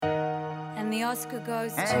And the Oscar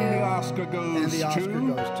goes to... And the Oscar goes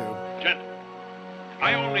to... Gentlemen,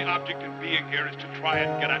 my only object in being here is to try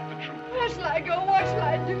and get at the truth. Where shall I go? What shall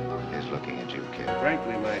I do? He's looking at you, kid.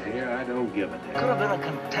 Frankly, my dear, I don't give a damn. Could have been a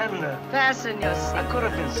contender. Fasten your I could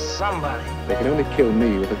have been somebody. They can only kill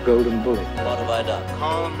me with a golden bullet. What have I done?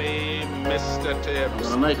 Call me Mr. Tibbs. I'm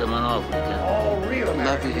gonna make him an offer again. All real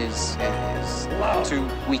Love is too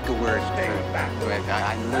weak a word for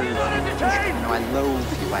I loathe you. I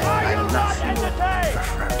loathe you. I love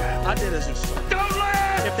you. I did as instructed. Don't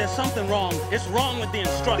laugh! If there's something wrong, it's wrong with the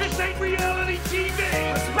instructions. This ain't reality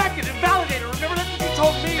TV! Respect it and validate it. Remember that's what you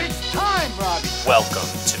told me? It's time, Robbie! Welcome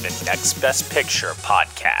to the Next Best Picture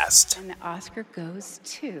podcast. And the Oscar goes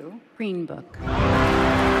to Green Book.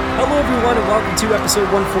 Hello, everyone, and welcome to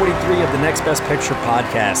episode 143 of the Next Best Picture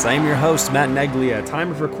podcast. I am your host, Matt Neglia.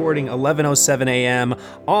 Time of recording, 11:07 a.m.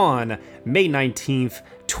 on May 19th,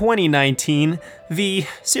 2019, the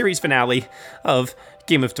series finale of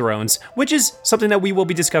Game of Thrones, which is something that we will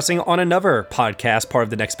be discussing on another podcast, part of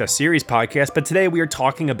the Next Best Series podcast. But today we are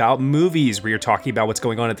talking about movies. We are talking about what's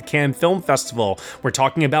going on at the Cannes Film Festival. We're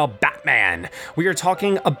talking about Batman. We are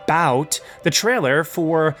talking about the trailer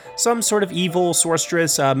for some sort of evil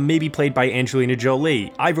sorceress, maybe played by Angelina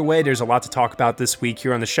Jolie. Either way, there's a lot to talk about this week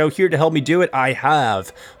here on the show. Here to help me do it, I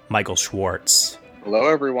have Michael Schwartz. Hello,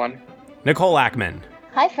 everyone. Nicole Ackman.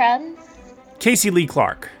 Hi, friends. Casey Lee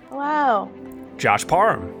Clark. Wow. Josh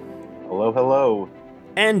Parham. Hello, hello.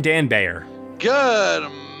 And Dan Bayer. Good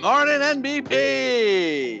morning,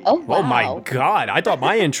 NBP! Oh, wow. Oh my God, I thought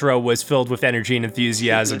my intro was filled with energy and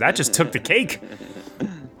enthusiasm. That just took the cake.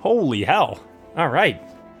 Holy hell. All right.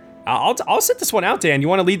 I'll sit this one out, Dan. You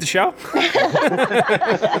want to lead the show?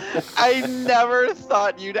 I never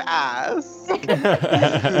thought you'd ask.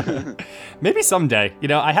 Maybe someday. You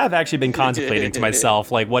know, I have actually been contemplating to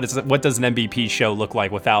myself, like, what does an MVP show look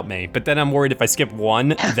like without me? But then I'm worried if I skip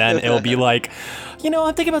one, then it'll be like, you know,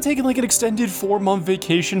 I'm thinking about taking like an extended 4-month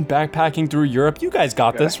vacation backpacking through Europe. You guys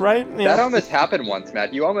got this, right? That almost happened once,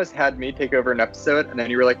 Matt. You almost had me take over an episode, and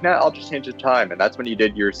then you were like, no, I'll just change the time. And that's when you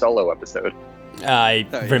did your solo episode. I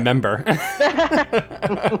remember.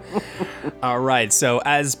 All right, so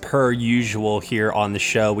as per usual here on the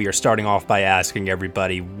show, we are starting off by asking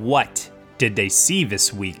everybody, what did they see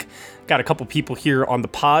this week? Got a couple people here on the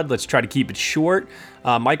pod. Let's try to keep it short.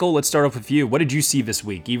 Michael, let's start off with you. What did you see this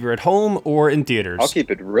week, either at home or in theaters? I'll keep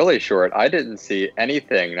it really short. I didn't see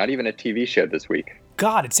anything, not even a TV show this week.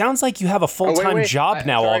 God, it sounds like you have a full-time job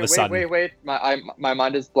now all of a sudden. Wait. My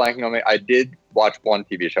mind is blanking on me. I did watch one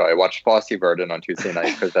TV show. I watched Fosse Verdon on Tuesday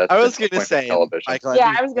night because that's I was going to say television. Michael,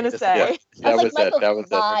 Yeah, I was going to say. That was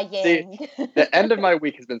it. See, the end of my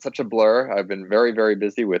week has been such a blur. I've been very, very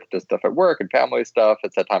busy with just stuff at work and family stuff.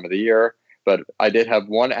 It's that time of the year. But I did have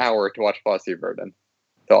 1 hour to watch Fosse Verdon.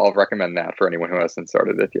 So I'll recommend that for anyone who hasn't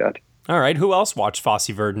started it yet. All right, who else watched Fosse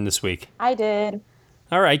Verdon this week? I did.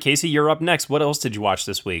 All right, Casey, you're up next. What else did you watch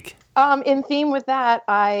this week? In theme with that,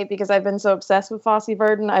 because I've been so obsessed with Fosse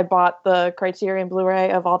Verdon, I bought the Criterion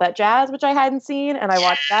Blu-ray of All That Jazz, which I hadn't seen, and I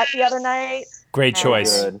watched that the other night. Great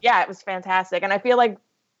choice. Yeah, it was fantastic. And I feel like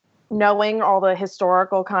knowing all the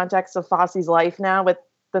historical context of Fosse's life now with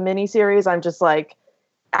the miniseries, I'm just like,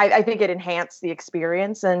 I think it enhanced the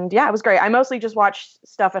experience. And yeah, it was great. I mostly just watched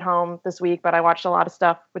stuff at home this week, but I watched a lot of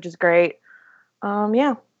stuff, which is great.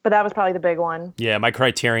 Yeah. But that was probably the big one. Yeah, my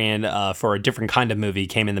Criterion for a different kind of movie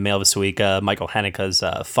came in the mail this week. Michael Haneke's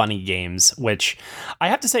Funny Games, which I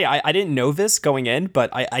have to say, I didn't know this going in, but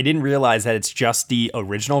I didn't realize that it's just the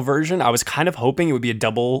original version. I was kind of hoping it would be a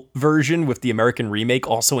double version with the American remake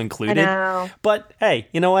also included. I know. But hey,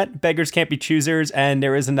 you know what? Beggars can't be choosers. And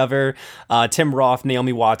there is another Tim Roth,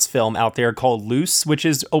 Naomi Watts film out there called Loose, which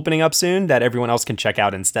is opening up soon that everyone else can check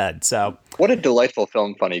out instead. So what a delightful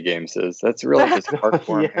film Funny Games is. That's really just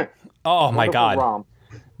heartwarming. Yeah. Oh my God.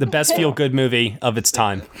 The best feel-good movie of its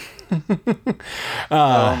time.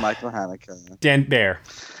 Michael Haneke. Dan Bayer.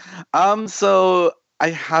 So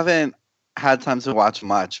I haven't had time to watch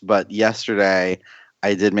much, but yesterday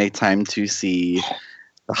I did make time to see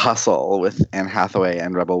The Hustle with Anne Hathaway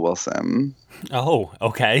and Rebel Wilson. Oh,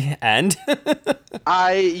 okay. And?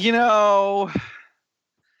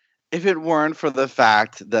 If it weren't for the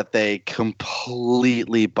fact that they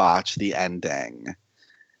completely botched the ending,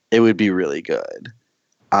 it would be really good.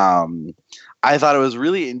 I thought it was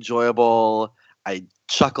really enjoyable. I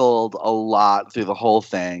chuckled a lot through the whole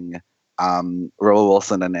thing. Rebel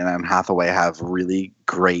Wilson and Anne Hathaway have really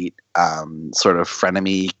great sort of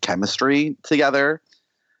frenemy chemistry together.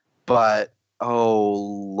 But, oh,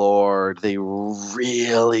 Lord, they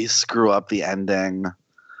really screw up the ending.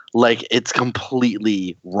 Like, it's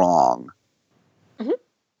completely wrong. Mm-hmm.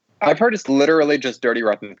 I've heard it's literally just Dirty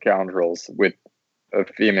Rotten Scoundrels with a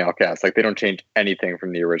female cast. Like, they don't change anything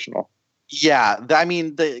from the original. Yeah, I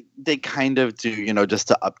mean, they kind of do, just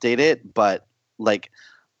to update it, but like,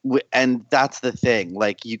 and that's the thing.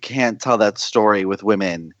 Like, you can't tell that story with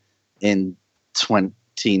women in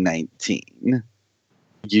 2019.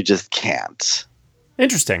 You just can't.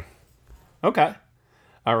 Interesting. Okay.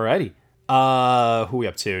 Alrighty. Who are we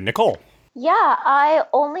up to? Nicole. Yeah, I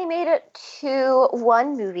only made it to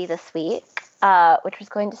one movie this week, which was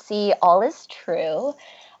going to see All Is True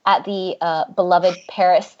at the beloved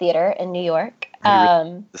Paris Theater in New York. I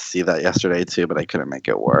really to see that yesterday too, but I couldn't make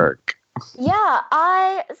it work. Yeah,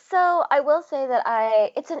 I will say that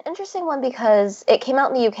it's an interesting one because it came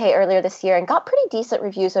out in the UK earlier this year and got pretty decent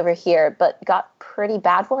reviews over here, but got pretty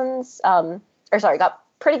bad ones. Got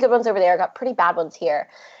pretty good ones over there, got pretty bad ones here.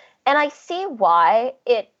 And I see why.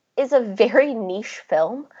 It is a very niche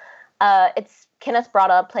film. It's Kenneth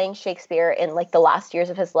Branagh playing Shakespeare in like the last years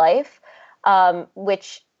of his life,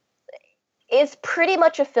 which is pretty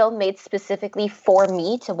much a film made specifically for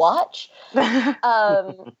me to watch.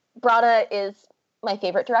 Branagh is my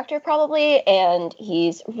favorite director probably, and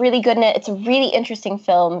he's really good in it. It's a really interesting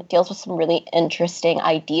film, deals with some really interesting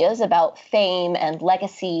ideas about fame and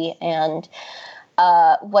legacy and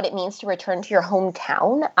what it means to return to your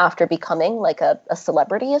hometown after becoming like a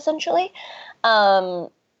celebrity, essentially.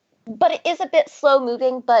 But it is a bit slow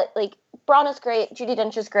moving, but like Branagh's great, Judi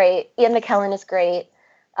Dench is great, Ian McKellen is great.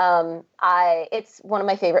 It's one of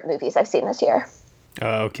my favorite movies I've seen this year.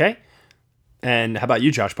 Okay. And how about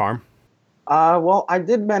you, Josh Parham? Well, I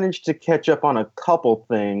did manage to catch up on a couple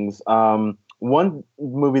things. One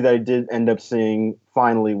movie that I did end up seeing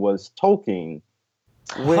finally was Tolkien.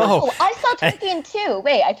 I saw Tolkien too.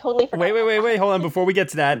 Wait, I totally forgot. Wait. Hold on. Before we get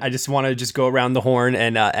to that, I just want to go around the horn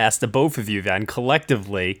and ask the both of you then,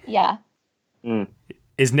 collectively. Yeah.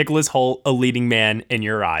 Is Nicholas Hoult a leading man in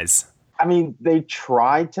your eyes? I mean, they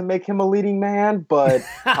tried to make him a leading man, but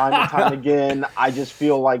time and time again, I just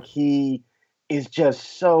feel like he is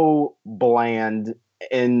just so bland.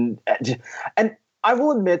 And I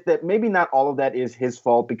will admit that maybe not all of that is his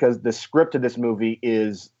fault, because the script of this movie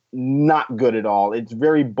is not good at all. It's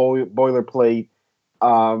very boilerplate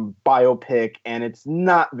biopic, and it's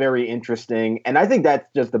not very interesting. And I think that's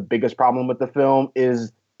just the biggest problem with the film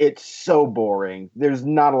is it's so boring. There's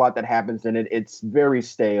not a lot that happens in it. It's very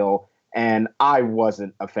stale. And I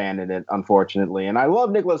wasn't a fan of it, unfortunately. And I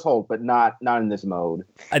love Nicholas Hoult, but not in this mode.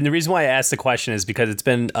 And the reason why I asked the question is because it's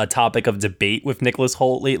been a topic of debate with Nicholas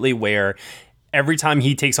Hoult lately, where every time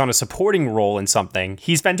he takes on a supporting role in something,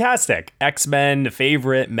 he's fantastic. X-Men, The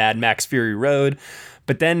Favorite, Mad Max Fury Road.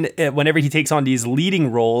 But then whenever he takes on these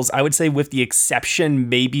leading roles, I would say with the exception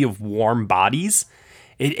maybe of Warm Bodies,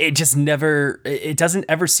 it just never, it doesn't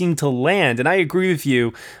ever seem to land. And I agree with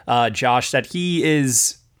you, Josh, that he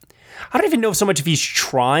is... I don't even know so much if he's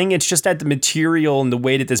trying. It's just that the material and the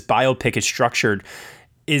way that this biopic is structured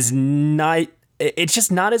is not, it's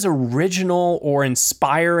just not as original or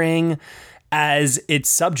inspiring as its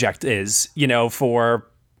subject is, for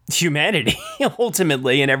humanity,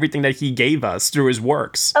 ultimately, and everything that he gave us through his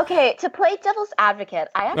works. Okay, to play devil's advocate,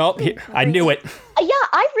 I knew it. Yeah,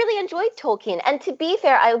 I really enjoyed Tolkien. And to be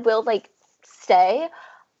fair, I will say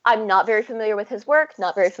I'm not very familiar with his work,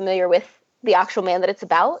 not very familiar with the actual man that it's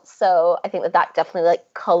about. So I think that definitely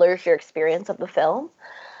colors your experience of the film.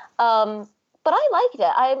 But I liked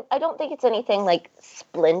it. I don't think it's anything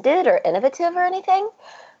splendid or innovative or anything,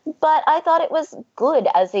 but I thought it was good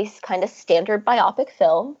as a kind of standard biopic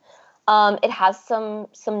film. It has some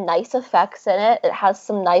nice effects in it. It has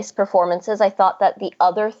some nice performances. I thought that the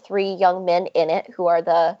other three young men in it, who are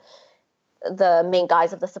the main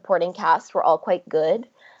guys of the supporting cast, were all quite good.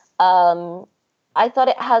 I thought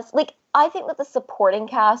it has I think that the supporting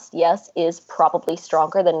cast, yes, is probably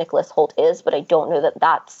stronger than Nicholas Hoult is, but I don't know that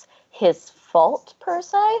that's his fault per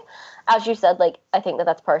se. As you said, I think that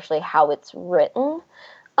that's partially how it's written.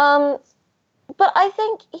 But I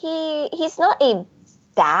think he's not a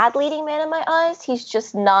bad leading man in my eyes. He's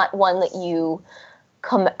just not one that you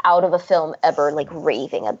come out of a film ever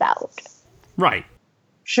raving about. Right.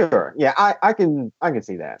 Sure. Yeah, I can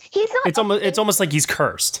see that. He's not. It's almost like he's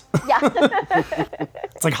cursed. Yeah.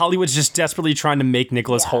 It's like Hollywood's just desperately trying to make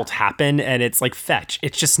Nicholas Hoult happen, and it's like fetch.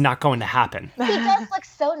 It's just not going to happen. He does look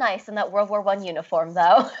so nice in that World War I uniform,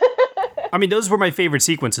 though. I mean, those were my favorite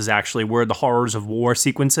sequences. Actually, were the horrors of war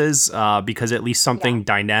sequences, because at least something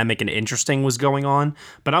dynamic and interesting was going on.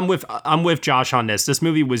 But I'm with Josh on this. This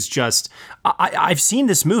movie was just. I've seen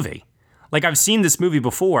this movie. I've seen this movie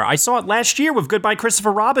before. I saw it last year with Goodbye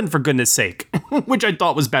Christopher Robin, for goodness sake, which I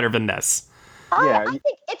thought was better than this. I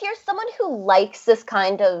think if you're someone who likes this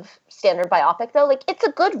kind of standard biopic, though, like, it's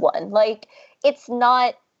a good one. Like, it's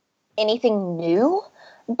not anything new,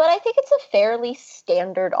 but I think it's a fairly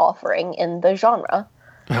standard offering in the genre.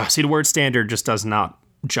 See, the word standard just does not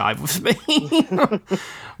jive with me.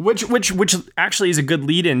 which actually is a good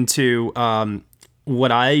lead into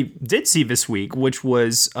what I did see this week, which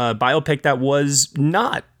was a biopic that was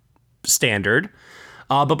not standard.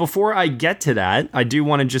 But before I get to that, I do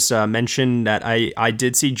want to just mention that I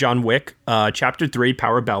did see John Wick, Chapter 3,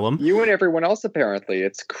 Parabellum. You and everyone else, apparently.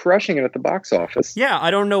 It's crushing it at the box office. Yeah,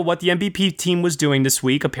 I don't know what the MVP team was doing this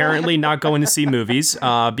week. Apparently not going to see movies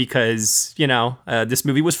because, this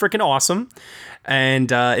movie was freaking awesome.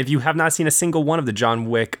 And if you have not seen a single one of the John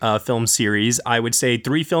Wick film series, I would say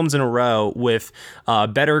 3 films in a row with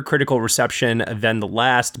better critical reception than the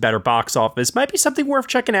last, better box office might be something worth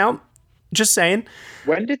checking out. Just saying.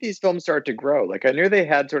 When did these films start to grow? Like, I knew they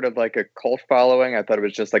had sort of like a cult following. I thought it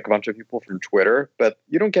was just like a bunch of people from Twitter, but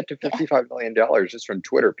you don't get to $55 million just from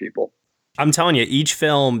Twitter people. I'm telling you, each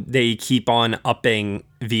film, they keep on upping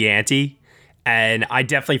the ante. And I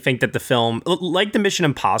definitely think that the film, like the Mission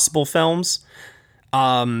Impossible films,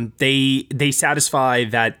 they satisfy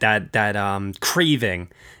that craving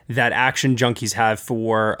that action junkies have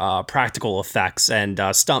for practical effects and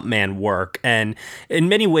stuntman work. And in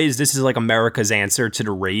many ways, this is like America's answer to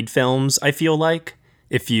the Raid films, I feel like,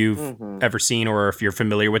 if you've ever seen or if you're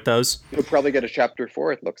familiar with those. You'll probably get a Chapter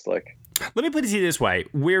 4, it looks like. Let me put it to you this way.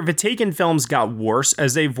 Where the Taken films got worse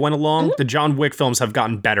as they've went along, the John Wick films have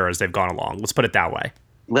gotten better as they've gone along. Let's put it that way.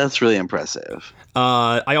 That's really impressive.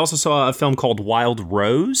 I also saw a film called Wild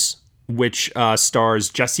Rose, which stars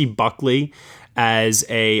Jessie Buckley as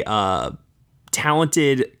a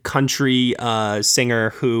talented country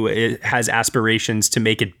singer who has aspirations to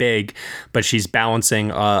make it big, but she's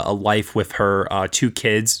balancing a life with her 2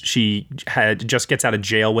 kids. She just gets out of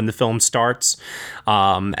jail when the film starts,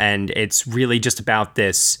 and it's really just about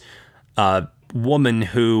this woman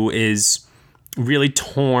who is really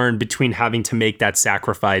torn between having to make that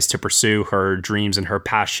sacrifice to pursue her dreams and her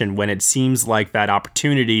passion when it seems like that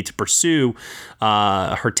opportunity to pursue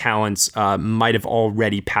her talents might have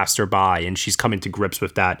already passed her by, and she's coming to grips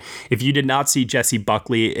with that. If you did not see Jessie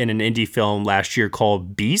Buckley in an indie film last year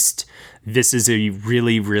called Beast, this is a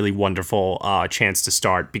really, really wonderful chance to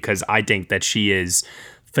start, because I think that she is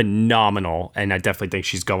phenomenal, and I definitely think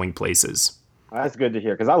she's going places. That's good to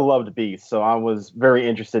hear, because I loved Beast, so I was very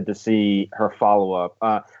interested to see her follow-up.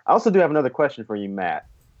 I also do have another question for you, Matt.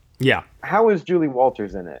 Yeah. How is Julie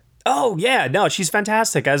Walters in it? Oh, yeah. No, she's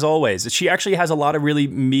fantastic, as always. She actually has a lot of really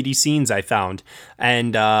meaty scenes, I found.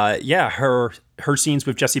 And, her scenes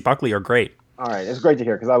with Jessie Buckley are great. All right. It's great to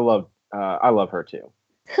hear, because I love her, too.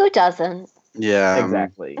 Who doesn't? Yeah.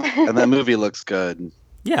 Exactly. And that movie looks good.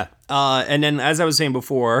 Yeah. And then, as I was saying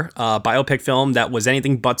before, biopic film that was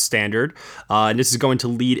anything but standard. And this is going to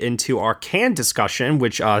lead into our Cannes discussion,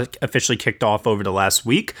 which officially kicked off over the last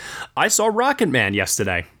week. I saw Rocket Man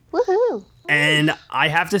yesterday. Woohoo. And I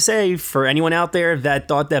have to say, for anyone out there that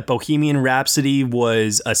thought that Bohemian Rhapsody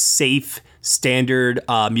was a safe, standard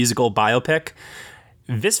musical biopic,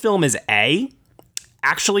 this film is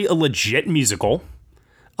actually a legit musical.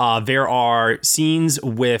 There are scenes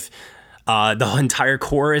with the entire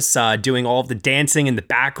chorus doing all of the dancing in the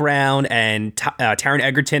background, and Taron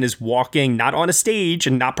Egerton is walking not on a stage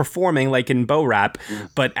and not performing like in Bo Rap,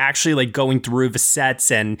 but actually like going through the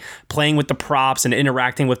sets and playing with the props and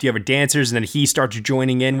interacting with the other dancers, and then he starts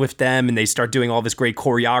joining in with them and they start doing all this great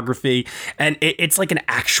choreography, and it's like an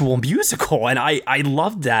actual musical, and I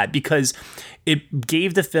loved that because it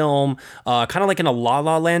gave the film kind of like in a La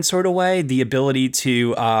La Land sort of way, the ability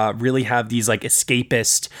to really have these like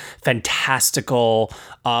escapist, fantastical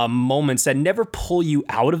moments that never pull you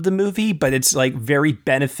out of the movie, but it's like very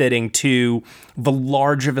benefiting to the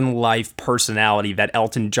larger than life personality that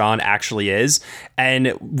Elton John actually is,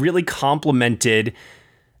 and really complemented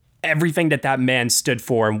everything that man stood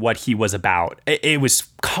for and what he was about. It was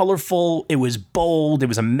colorful, it was bold, it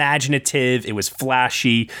was imaginative, it was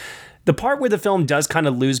flashy. The part where the film does kind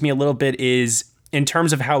of lose me a little bit is in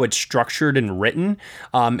terms of how it's structured and written.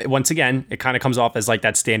 Once again, it kind of comes off as like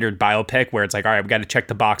that standard biopic where it's like, all right, we got to check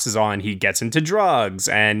the boxes on he gets into drugs.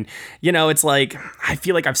 And, it's like, I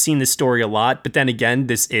feel like I've seen this story a lot, but then again,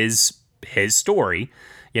 this is his story,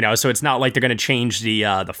 so it's not like they're going to change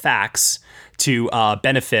the facts to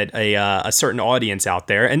benefit a certain audience out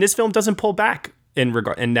there. And this film doesn't pull back in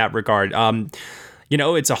that regard.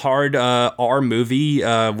 It's a hard R movie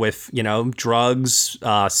with, drugs,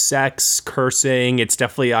 sex, cursing. It's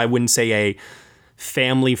definitely, I wouldn't say a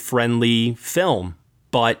family-friendly film.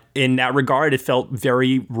 but in that regard, it felt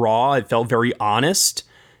very raw. It felt very honest.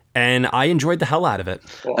 And I enjoyed the hell out of it.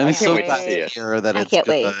 Well, I'm so wait to glad see to it. hear that I it's can't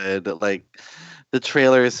good. Like, the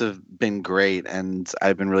trailers have been great, and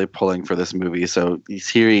I've been really pulling for this movie. So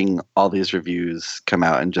hearing all these reviews come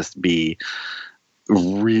out and just be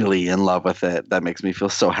really in love with it, that makes me feel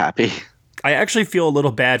so happy. I actually feel a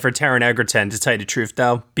little bad for Taron Egerton, to tell you the truth,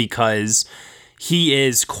 though, because he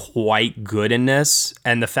is quite good in this.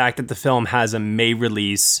 And the fact that the film has a May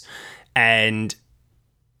release and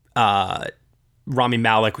Rami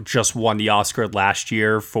Malek just won the Oscar last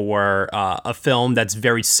year for a film that's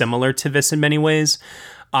very similar to this in many ways.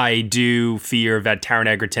 I do fear that Taron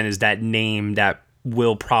Egerton is that name that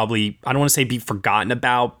will probably, I don't want to say be forgotten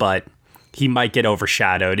about, but he might get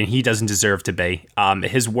overshadowed, and he doesn't deserve to be.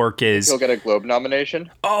 His work is... He'll get a Globe nomination?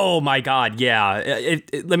 Oh, my God, yeah.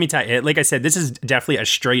 Let me tell you, like I said, this is definitely a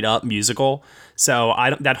straight-up musical. So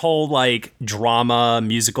that whole, like, drama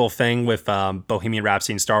musical thing with Bohemian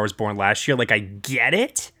Rhapsody and Star Wars Born last year, like, I get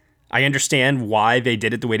it. I understand why they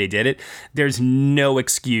did it the way they did it. There's no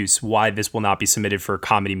excuse why this will not be submitted for a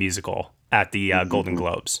comedy musical at the Golden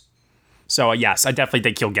Globes. So, yes, I definitely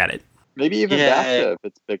think he'll get it. Maybe even BAFTA if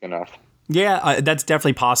it's big enough. Yeah, that's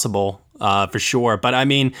definitely possible, for sure. But I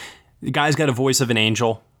mean, the guy's got a voice of an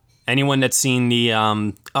angel. Anyone that's seen the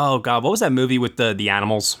oh god, what was that movie with the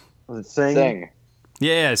animals? Was it Sing? Sing.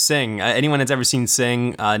 Yeah, Sing. Anyone that's ever seen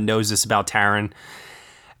Sing knows this about Taron.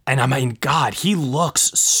 And I mean, God, he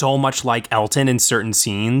looks so much like Elton in certain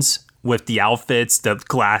scenes with the outfits, the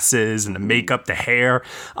glasses, and the makeup, the hair.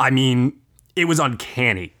 I mean, it was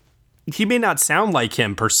uncanny. He may not sound like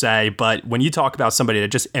him per se, but when you talk about somebody that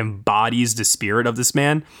just embodies the spirit of this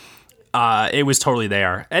man, it was totally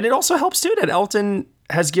there. And it also helps too that Elton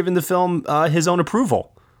has given the film his own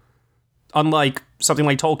approval, unlike something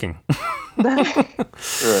like Tolkien.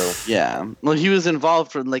 True. Yeah. Well, he was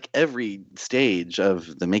involved from like every stage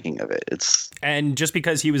of the making of it. And just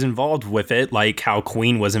because he was involved with it, like how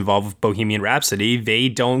Queen was involved with Bohemian Rhapsody, they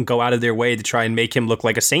don't go out of their way to try and make him look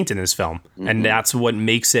like a saint in this film. Mm-hmm. And that's what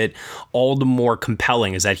makes it all the more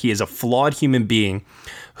compelling, is that he is a flawed human being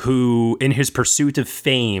who, in his pursuit of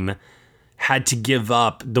fame, had to give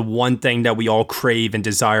up the one thing that we all crave and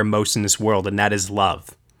desire most in this world, and that is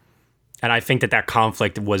love. And I think that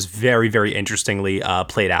conflict was very, very interestingly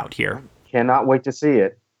played out here. Cannot wait to see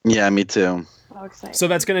it. Yeah, me too. So excited. So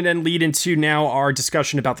that's going to then lead into now our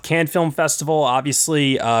discussion about the Cannes Film Festival.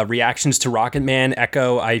 Obviously, reactions to Rocket Man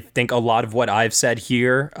echo, I think, a lot of what I've said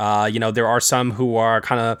here. There are some who are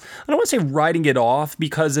kind of, I don't want to say writing it off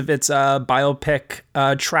because of its biopic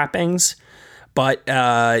trappings. But,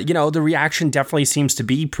 the reaction definitely seems to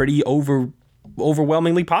be pretty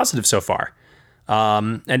overwhelmingly positive so far.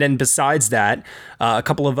 And then besides that, a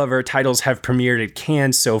couple of other titles have premiered at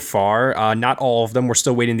Cannes so far. Not all of them. We're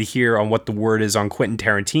still waiting to hear on what the word is on Quentin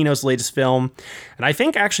Tarantino's latest film. And I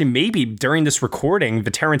think actually maybe during this recording,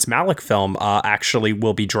 the Terrence Malick film actually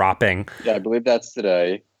will be dropping. Yeah, I believe that's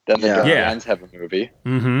today. Then the Guardians have a movie.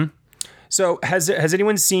 Mm-hmm. So has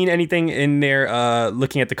anyone seen anything in there,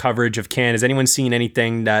 looking at the coverage of Cannes, has anyone seen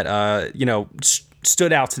anything that,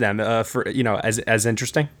 stood out to them as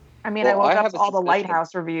interesting? I mean, I woke up to all the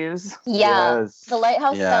Lighthouse reviews. Yeah, Yes. the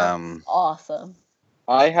Lighthouse sounds awesome.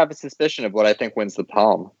 I have a suspicion of what I think wins the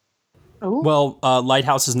Palm. Ooh. Well,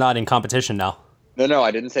 Lighthouse is not in competition now. No,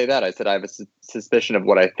 I didn't say that. I said I have a suspicion of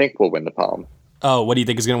what I think will win the Palm. Oh, what do you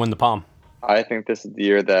think is going to win the Palm? I think this is the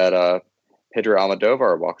year that Pedro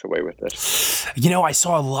Almodovar walks away with it. I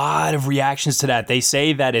saw a lot of reactions to that. They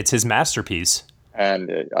say that it's his masterpiece.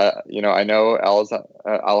 And, I know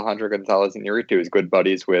Alejandro González Iñárritu is good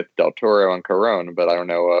buddies with Del Toro and Cuarón, but I don't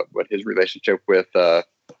know what his relationship with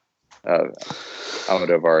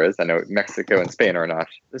Almodovar is. I know Mexico and Spain are not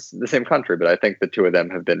the same country, but I think the two of them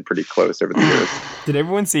have been pretty close over the years. Did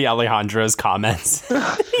everyone see Alejandro's comments?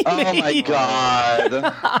 Oh, my God.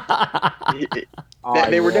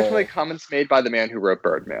 They were definitely comments made by the man who wrote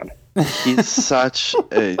Birdman. He's such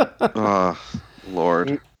a...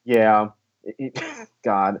 Lord. Yeah.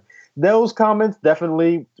 God, those comments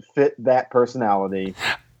definitely fit that personality.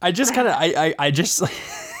 I just kind of, I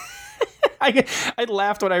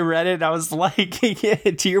laughed when I read it. I was like,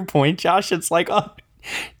 to your point, Josh, it's like, oh,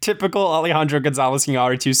 typical Alejandro González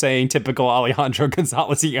Iñárritu saying typical Alejandro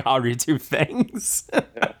González Iñárritu things.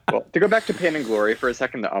 Yeah. Well, to go back to Pain and Glory for a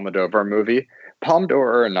second, the Almodovar movie, Palme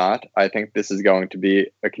d'Or or not, I think this is going to be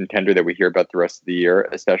a contender that we hear about the rest of the year,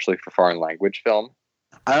 especially for foreign language film.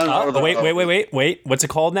 I don't know. Wait. What's it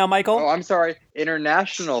called now, Michael? Oh, I'm sorry.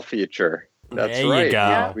 International feature. That's there right. You go.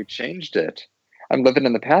 Yeah, we changed it. I'm living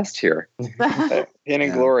in the past here. Pain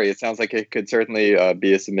and Glory. It sounds like it could certainly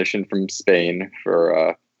be a submission from Spain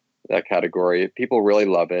for that category. People really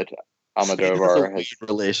love it. Almodovar has a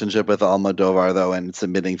relationship with Almodovar though, and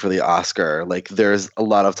submitting for the Oscar. Like, there's a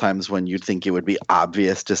lot of times when you'd think it would be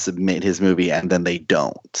obvious to submit his movie, and then they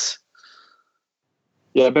don't.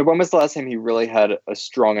 Yeah, but when was the last time he really had a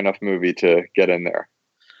strong enough movie to get in there?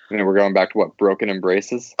 We're going back to what, Broken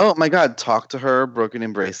Embraces? Oh my God, Talk to Her, Broken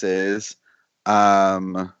Embraces.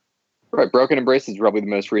 Right, Broken Embraces is probably the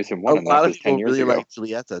most recent one. A lot of people really like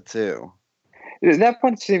Julieta too. That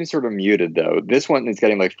one seems sort of muted, though. This one is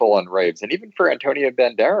getting like full on raves, and even for Antonio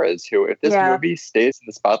Banderas, who, if this movie stays in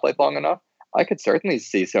the spotlight long enough, I could certainly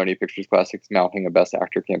see Sony Pictures Classics mounting a Best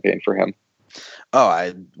Actor campaign for him. Oh,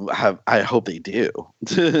 I hope they do.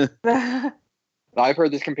 I've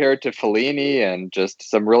heard this compared to Fellini and just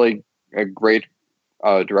some really great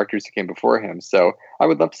directors who came before him. So I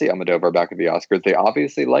would love to see Almodovar back at the Oscars. They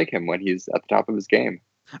obviously like him when he's at the top of his game.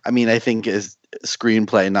 I mean, I think his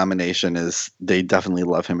screenplay nomination they definitely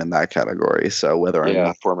love him in that category. So whether or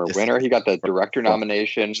not former winner, he got the director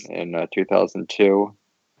nomination in 2002.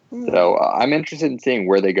 So I'm interested in seeing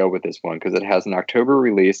where they go with this one because it has an October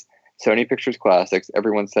release. Sony Pictures Classics.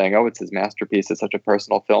 Everyone's saying, "Oh, it's his masterpiece. It's such a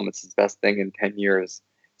personal film. It's his best thing in 10 years."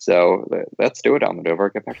 So let's do it,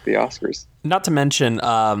 Almodovar. Get back to the Oscars. Not to mention,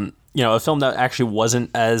 a film that actually wasn't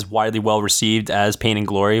as widely well received as Pain and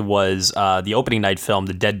Glory was the opening night film,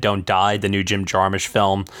 The Dead Don't Die, the new Jim Jarmusch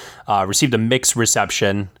film. Received a mixed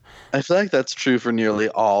reception. I feel like that's true for nearly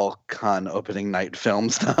all Cannes opening night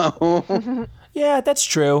films now. Yeah, that's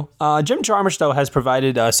true. Jim Jarmusch, though, has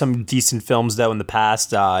provided some decent films, though, in the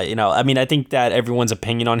past. I think that everyone's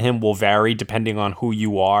opinion on him will vary depending on who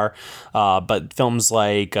you are. But films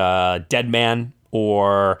like Dead Man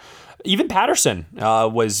or even Patterson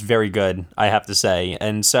was very good, I have to say.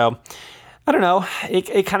 And so, I don't know.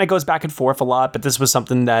 It kind of goes back and forth a lot, but this was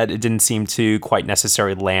something that it didn't seem to quite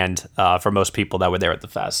necessarily land for most people that were there at the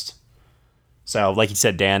fest. So, like you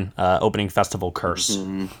said, Dan, opening festival curse.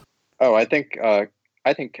 Mm-hmm. Oh, I think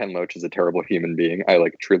Ken Loach is a terrible human being. I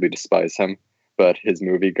truly despise him, but his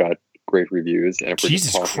movie got great reviews. And if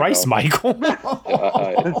Jesus Christ, Michael!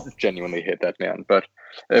 I genuinely hate that man. But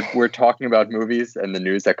if we're talking about movies and the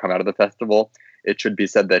news that come out of the festival, it should be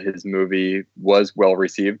said that his movie was well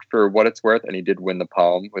received for what it's worth, and he did win the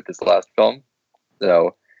Palme with his last film.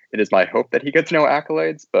 So it is my hope that he gets no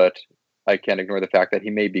accolades, but I can't ignore the fact that he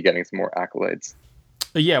may be getting some more accolades.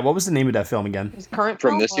 Yeah, what was the name of that film again? His current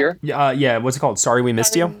from this year? Yeah, what's it called? Sorry We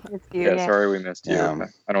Missed You? Yeah, Sorry We Missed You. Yeah.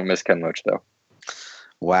 I don't miss Ken Loach, though.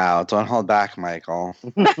 Wow, don't hold back, Michael.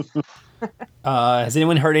 Has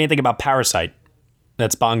anyone heard anything about Parasite?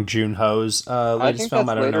 That's Bong Joon-ho's latest film. I think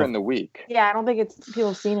that's later in the week. Yeah, I don't think people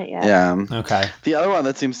have seen it yet. Yeah. Okay. The other one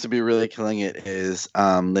that seems to be really killing it is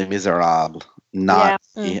Les Miserables. Not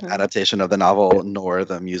the adaptation of the novel nor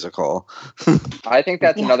the musical. I think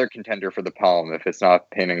that's another contender for the Palme. If it's not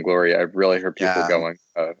Pain and Glory, I've really heard people going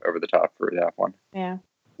over the top for that one. Yeah.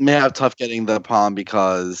 May have tough getting the Palme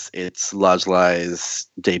because it's Lajlai's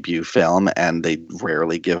debut film, and they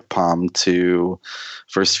rarely give Palme to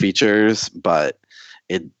first features, but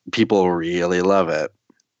people really love it.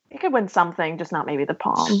 It could win something, just not maybe the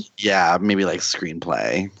Palme. Yeah, maybe like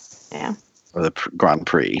screenplay. Yeah. Or the Grand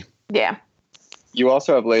Prix. Yeah. You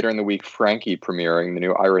also have later in the week Frankie premiering, the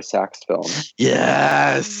new Ira Sachs film.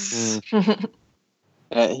 Yes!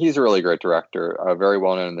 He's a really great director, very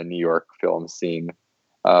well known in the New York film scene.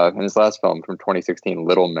 And his last film from 2016,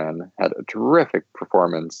 Little Men, had a terrific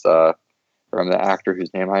performance from the actor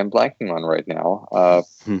whose name I am blanking on right now.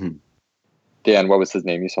 Dan, what was his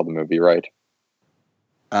name? You saw the movie, right?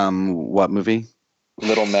 What movie?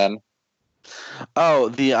 Little Men. Oh,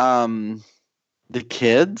 the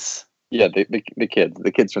kids? Yeah, the kids.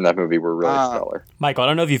 The kids from that movie were really stellar. Michael, I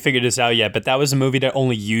don't know if you figured this out yet, but that was a movie that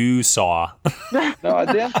only you saw. No,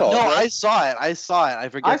 Dan saw it. No, I saw it. I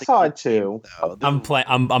forget. I saw it too.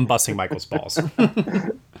 I'm busting Michael's balls.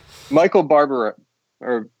 Michael Barbera,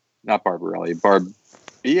 or not Barbarelli,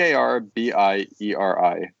 Barbieri.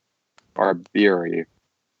 Barbieri.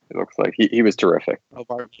 It looks like he was terrific. Oh,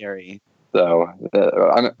 Barbieri. So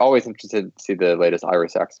I'm always interested to see the latest Ira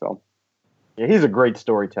Sachs film. Yeah, he's a great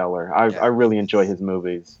storyteller. I really enjoy his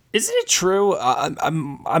movies. Isn't it true?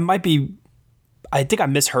 I might be. I think I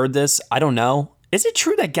misheard this. I don't know. Is it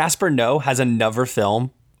true that Gaspar Noé has another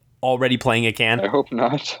film already playing at Cannes? I hope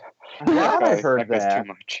not. I heard that. Too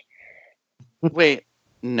much. Wait,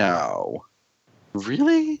 no.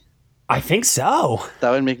 Really? I think so.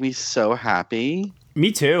 That would make me so happy. Me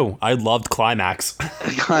too. I loved Climax.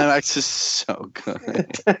 Climax is so good.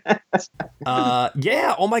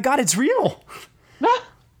 Yeah. Oh my God, it's real.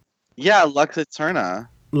 Yeah, Lux Eterna.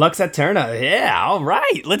 Lux Eterna. Yeah, all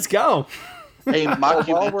right. Let's go. A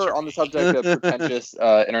While we're on the subject of pretentious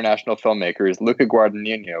international filmmakers, Luca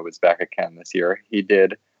Guadagnino was back at Cannes this year. He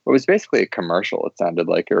did what was basically a commercial, it sounded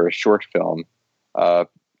like, or a short film.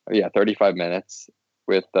 35 minutes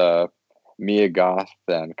with Mia Goth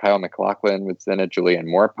and Kyle MacLachlan was in it. Julianne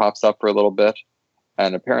Moore pops up for a little bit.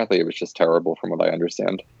 And apparently it was just terrible from what I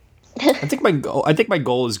understand. I think my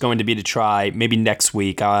goal is going to be to try maybe next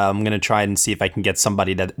week. I'm going to try and see if I can get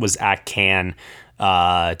somebody that was at Cannes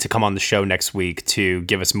to come on the show next week to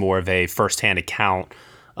give us more of a firsthand account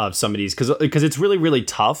of some of these, because it's really, really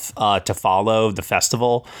tough to follow the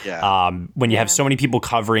festival when you have so many people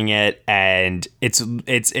covering it, and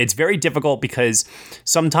it's very difficult because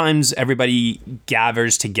sometimes everybody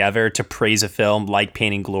gathers together to praise a film like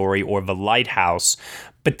Pain and Glory or The Lighthouse,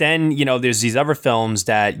 but then there's these other films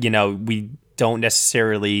that we don't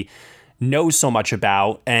necessarily know so much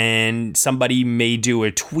about, and somebody may do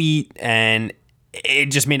a tweet and it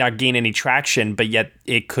just may not gain any traction, but yet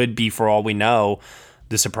it could be, for all we know,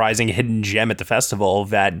 the surprising hidden gem at the festival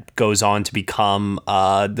that goes on to become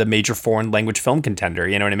the major foreign language film contender.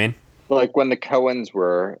 You know what I mean? Like when the Coens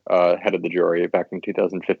were head of the jury back in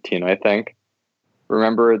 2015, I think.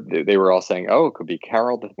 Remember, they were all saying, "Oh, it could be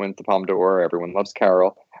Carol that wins the Palme d'Or. Everyone loves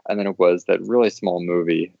Carol." And then it was that really small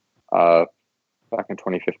movie back in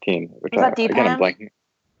 2015, which was that Deepan? I'm blanking.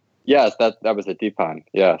 Yes, that was a Deepan.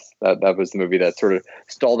 Yes, that was the movie that sort of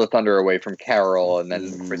stole the thunder away from Carol, and then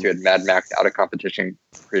of course you had Mad Max out of competition,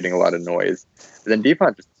 creating a lot of noise. But then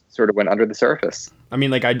Deepan just sort of went under the surface. I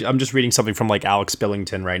mean, like I'm just reading something from like Alex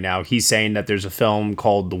Billington right now. He's saying that there's a film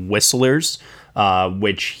called The Whistlers,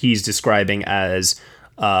 which he's describing as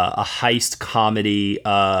a heist comedy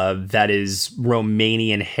that is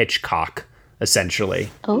Romanian Hitchcock,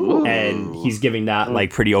 essentially. Ooh. And he's giving that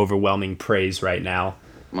like pretty overwhelming praise right now.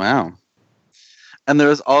 Wow. And there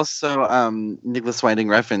was also Nicholas Winding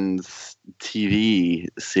Refn's TV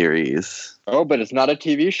series. Oh, but it's not a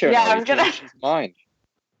TV show. Yeah, now. I was gonna. He changed his mind.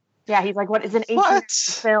 Yeah, he's like, "What is an 18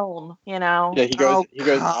 film?" Yeah, he goes.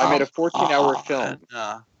 I made a 14-hour film.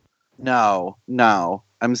 No.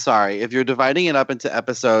 I'm sorry. If you're dividing it up into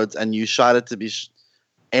episodes and you shot it to be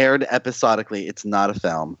aired episodically, it's not a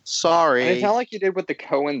film. Sorry. And it's not like you did what the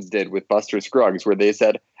Coens did with Buster Scruggs, where they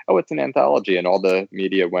said, "Oh, it's an anthology," and all the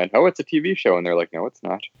media went, "Oh, it's a TV show," and they're like, "No, it's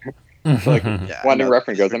not." Like Winding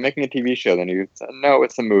Refn goes, "I'm making a TV show," then you say, "No,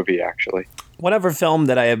 it's a movie, actually." Whatever film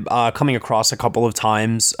that I am coming across a couple of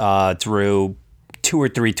times through 2 or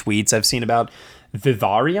 3 tweets I've seen about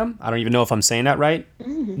Vivarium. I don't even know if I'm saying that right.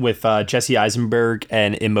 With Jesse Eisenberg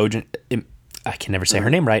and Imogen. I can never say her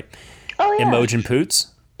name right. Oh yeah. Imogen Poots.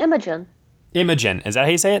 Imogen. Is that how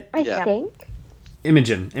you say it? I think.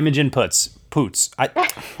 Imogen Poots.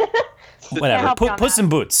 Whatever. Puss in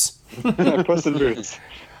Boots. Puss in Boots.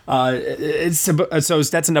 So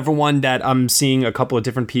that's another one that I'm seeing a couple of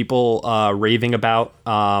different people raving about.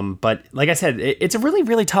 But like I said, it's a really,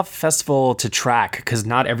 really tough festival to track because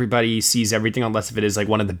not everybody sees everything unless if it is like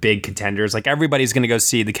one of the big contenders. Like everybody's going to go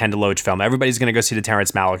see the Ken Loach film. Everybody's going to go see the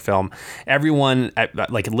Terrence Malick film. Everyone,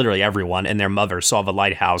 like literally everyone and their mother saw The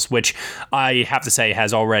Lighthouse, which I have to say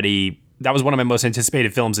that was one of my most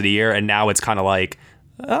anticipated films of the year. And now it's kind of like,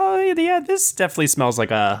 oh yeah, this definitely smells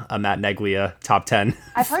like a Matt Neglia top 10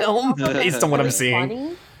 film based on what I'm seeing.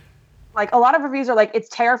 Funny. Like a lot of reviews are like, it's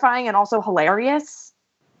terrifying and also hilarious,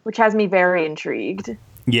 which has me very intrigued.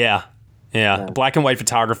 Yeah. Black and white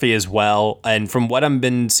photography as well. And from what I've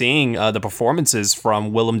been seeing, the performances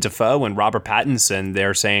from Willem Dafoe and Robert Pattinson,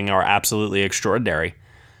 they're saying are absolutely extraordinary.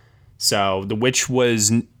 So The Witch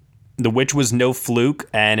was no fluke,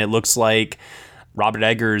 and it looks like Robert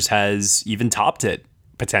Eggers has even topped it.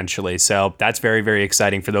 Potentially. So that's very, very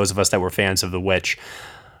exciting for those of us that were fans of The Witch.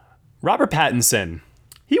 Robert Pattinson,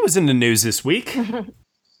 he was in the news this week.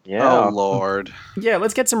 Yeah. Oh, Lord. Yeah,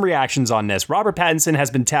 let's get some reactions on this. Robert Pattinson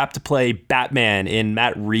has been tapped to play Batman in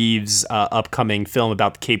Matt Reeves' upcoming film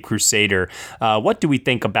about the Cape Crusader. What do we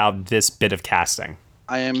think about this bit of casting?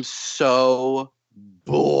 I am so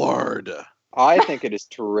bored. I think it is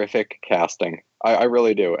terrific casting. I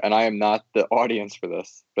really do. And I am not the audience for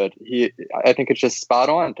this, but I think it's just spot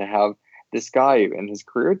on to have this guy in his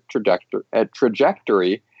career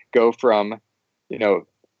trajectory go from,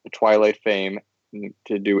 Twilight fame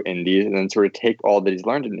to do indies and then sort of take all that he's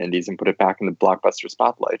learned in indies and put it back in the blockbuster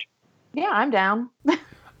spotlight. Yeah, I'm down.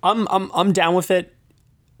 I'm down with it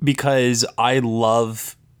because I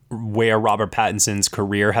love where Robert Pattinson's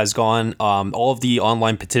career has gone. All of the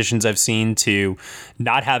online petitions I've seen to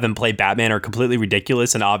not have him play Batman are completely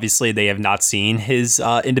ridiculous, and obviously they have not seen his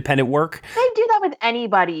independent work. They do that with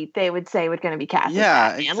anybody they would say would going to be cast as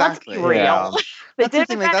Batman. Exactly. Let's be real. Yeah. They did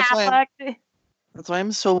with Ben Affleck. That's why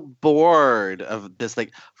I'm so bored of this.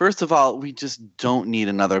 Like, first of all, we just don't need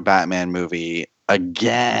another Batman movie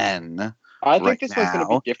again. I think this one's going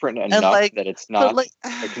to be different enough that it's not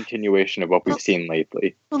a continuation of what we've seen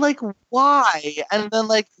lately. But like, why? And then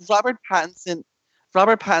like Robert Pattinson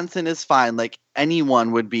is fine. Like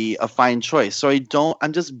anyone would be a fine choice. So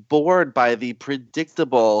I'm just bored by the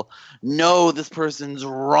predictable, no, this person's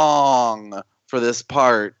wrong for this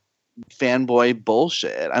part, fanboy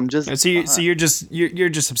bullshit. I'm just so you're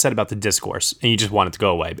just upset about the discourse and you just want it to go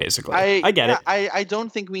away, basically. I get it. I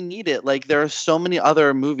don't think we need it. Like there are so many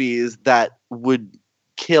other movies that would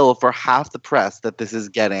kill for half the press that this is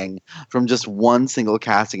getting from just one single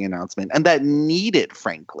casting announcement, and that need it,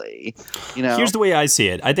 frankly. Here's the way I see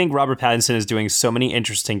it. I think Robert Pattinson is doing so many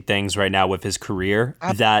interesting things right now with his career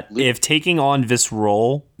that if taking on this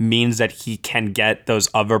role means that he can get those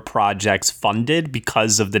other projects funded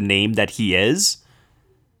because of the name that he is,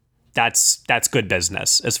 that's good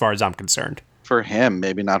business as far as I'm concerned. For him,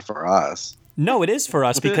 maybe not for us. No, it is for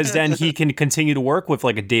us, because then he can continue to work with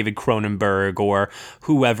like a David Cronenberg or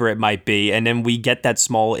whoever it might be. And then we get that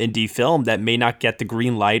small indie film that may not get the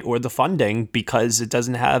green light or the funding because it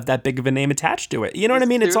doesn't have that big of a name attached to it. You know what I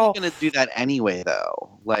mean? It's all going to do that anyway,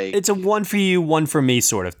 though. Like it's a one for you, one for me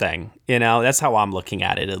sort of thing. That's how I'm looking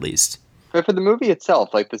at it, at least. But for the movie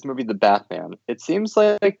itself, like this movie, The Batman, it seems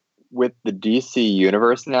like with the DC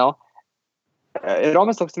universe now, it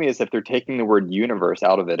almost looks to me as if they're taking the word universe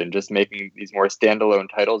out of it and just making these more standalone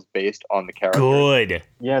titles based on the characters. Good.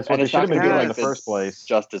 Yeah, it's what they should have been doing in the first place.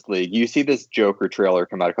 Justice League. You see this Joker trailer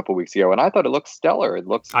come out a couple weeks ago, and I thought it looked stellar.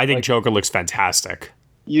 I think Joker looks fantastic.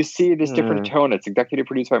 You see this different tone. It's executive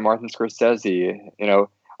produced by Martin Scorsese.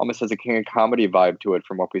 Almost has a King of Comedy vibe to it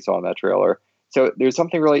from what we saw in that trailer. So there's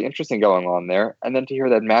something really interesting going on there. And then to hear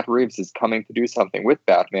that Matt Reeves is coming to do something with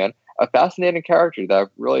Batman, a fascinating character that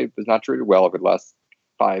really was not treated well over the last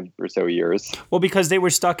 5 or so years. Well, because they were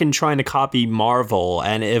stuck in trying to copy Marvel,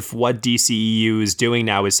 and if what DCEU is doing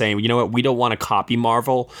now is saying, you know what, we don't want to copy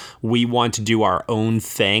Marvel, we want to do our own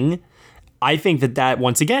thing, I think that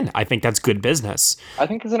once again, I think that's good business. I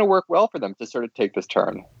think it's going to work well for them to sort of take this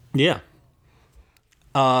turn. Yeah.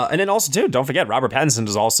 And then also, too, don't forget, Robert Pattinson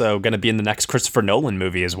is also going to be in the next Christopher Nolan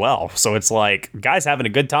movie as well. So it's like, guys having a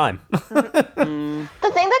good time. The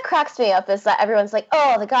thing that cracks me up is that everyone's like,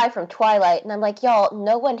 oh, the guy from Twilight. And I'm like, y'all,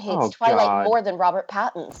 no one hates Twilight more than Robert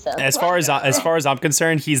Pattinson. As far as I'm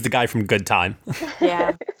concerned, he's the guy from Good Time.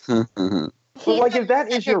 Yeah. But like, if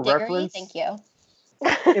that is your reference... Thank you.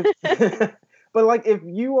 But like, if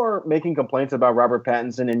you are making complaints about Robert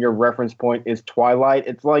Pattinson and your reference point is Twilight,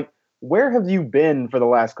 it's like, where have you been for the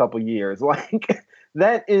last couple years? Like,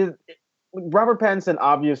 that is... Robert Pattinson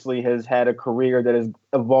obviously has had a career that has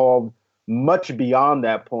evolved much beyond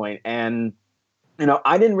that point. And,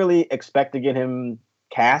 I didn't really expect to get him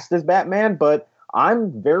cast as Batman, but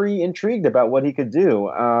I'm very intrigued about what he could do.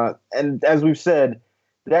 And as we've said,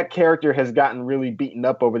 that character has gotten really beaten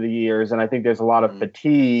up over the years. And I think there's a lot of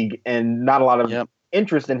fatigue and not a lot of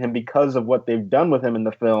interest in him because of what they've done with him in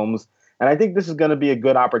the films. And I think this is going to be a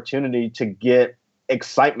good opportunity to get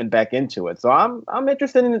excitement back into it. So I'm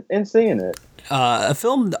interested in seeing it. A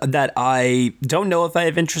film that I don't know if I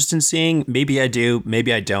have interest in seeing. Maybe I do,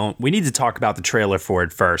 maybe I don't. We need to talk about the trailer for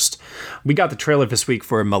it first. We got the trailer this week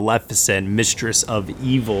for Maleficent, Mistress of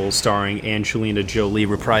Evil, starring Angelina Jolie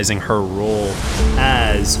reprising her role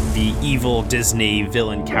as the evil Disney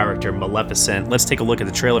villain character Maleficent. Let's take a look at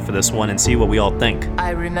the trailer for this one and see what we all think.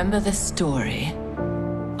 I remember the story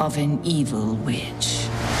of an evil witch.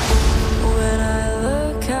 When I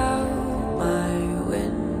look out my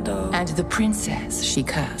window, and the princess she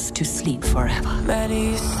cursed to sleep forever.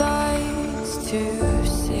 Many sights to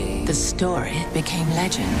see. The story became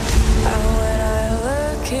legend. And when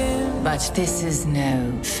I look in, but this is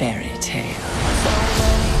no fairy tale. So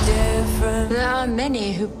many different. There are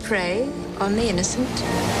many who prey on the innocent.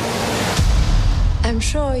 I'm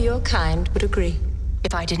sure your kind would agree.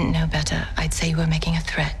 If I didn't know better, I'd say you were making a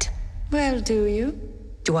threat. Well, do you?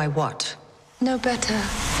 Do I what? Know better.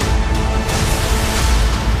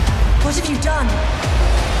 What have you done?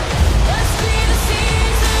 Must be the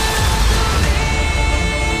season of the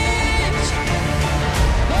witch.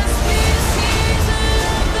 Must be the season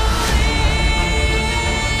of the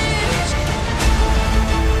witch.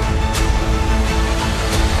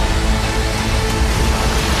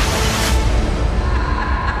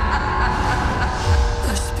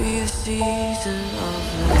 Must be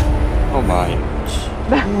Oh my.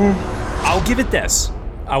 I'll give it this.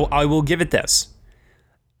 I will give it this.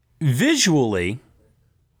 Visually,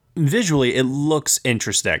 it looks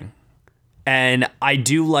interesting. And I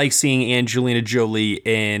do like seeing Angelina Jolie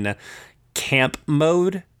in camp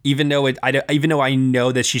mode, even though I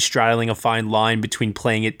know that she's straddling a fine line between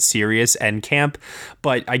playing it serious and camp.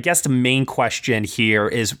 But I guess the main question here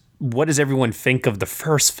is, what does everyone think of the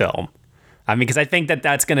first film? I mean, because I think that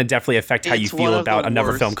that's going to definitely affect how you feel about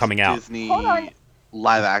another film coming out. Disney Hold on.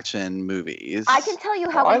 live action movies. I can tell you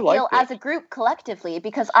how we feel as a group collectively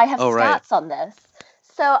because I have stats on this.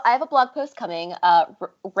 So I have a blog post coming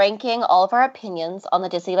ranking all of our opinions on the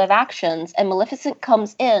Disney live actions, and Maleficent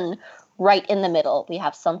comes in right in the middle. We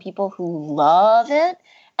have some people who love it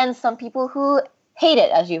and some people who hate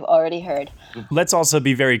it, as you've already heard. Let's also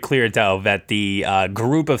be very clear, though, that the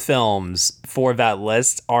group of films for that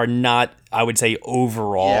list are not, I would say,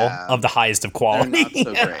 overall of the highest of quality. They're not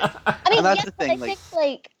so great. I mean, that's the thing. I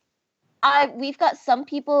think, we've got some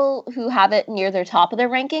people who have it near their top of their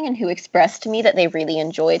ranking and who expressed to me that they really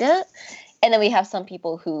enjoyed it. And then we have some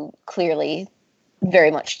people who clearly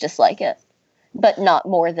very much dislike it, but not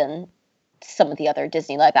more than some of the other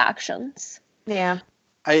Disney live actions. Yeah.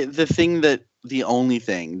 The only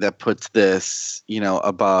thing that puts this,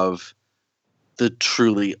 above the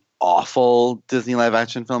truly awful Disney live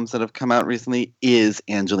action films that have come out recently is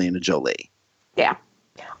Angelina Jolie. Yeah.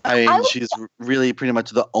 She's really pretty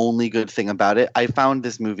much the only good thing about it. I found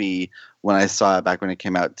this movie, when I saw it back when it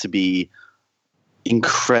came out, to be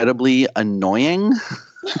incredibly annoying.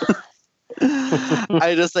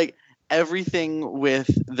 I just everything with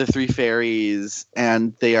the three fairies,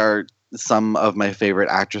 and they are some of my favorite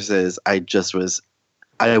actresses. I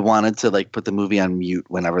wanted to put the movie on mute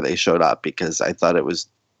whenever they showed up because I thought it was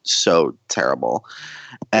so terrible.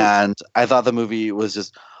 And I thought the movie was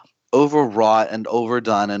just overwrought and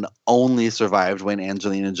overdone and only survived when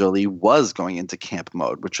Angelina Jolie was going into camp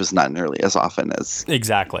mode, which was not nearly as often as...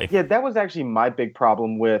 Exactly. Yeah, that was actually my big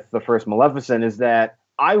problem with the first Maleficent, is that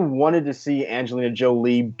I wanted to see Angelina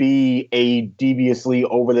Jolie be a deviously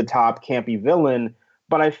over-the-top campy villain,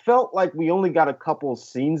 but I felt like we only got a couple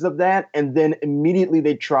scenes of that, and then immediately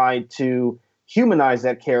they tried to humanize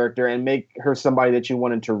that character and make her somebody that you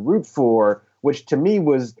wanted to root for, which to me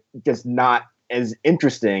was just not as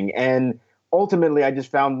interesting. And ultimately, I just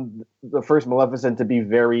found the first Maleficent to be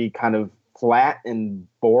very kind of flat and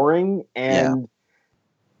boring, and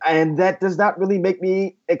that does not really make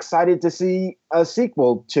me excited to see a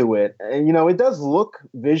sequel to it. And it does look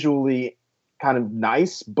visually kind of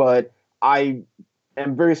nice, but I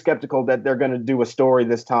am very skeptical that they're going to do a story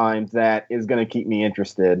this time that is going to keep me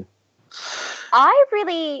interested. I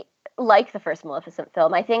really like the first Maleficent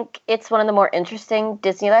film. I think it's one of the more interesting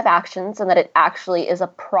Disney live actions, and that it actually is a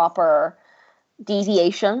proper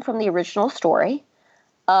deviation from the original story.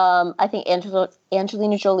 I think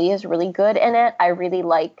Angelina Jolie is really good in it. I really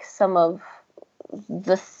like some of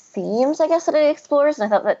the themes, I guess, that it explores, and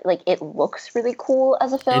I thought that it looks really cool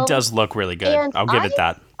as a film. It does look really good. And I'll give it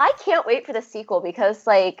that. I can't wait for the sequel because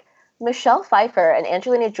Michelle Pfeiffer and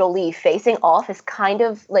Angelina Jolie facing off is kind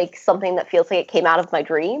of something that feels like it came out of my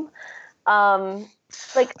dream. Battle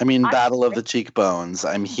of the Cheekbones.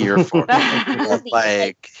 I'm here for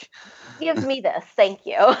it. Give me this, thank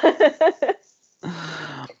you.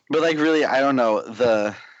 But really, I don't know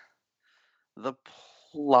the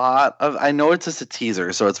plot of. I know it's just a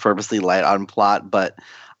teaser, so it's purposely light on plot, but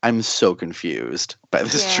I'm so confused by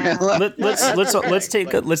this trailer. Let's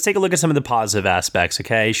take a look at some of the positive aspects.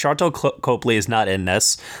 Okay, Charlotte Copley is not in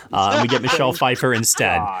this. We get Michelle Pfeiffer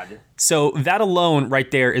instead. God. So that alone, right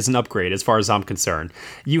there, is an upgrade as far as I'm concerned.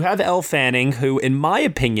 You have Elle Fanning, who, in my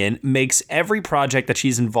opinion, makes every project that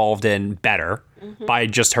she's involved in better by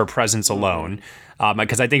just her presence alone.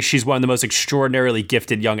 Because I think she's one of the most extraordinarily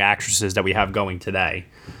gifted young actresses that we have going today.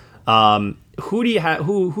 Who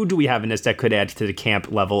do we have in this that could add to the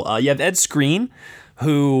camp level? You have Ed Skrein,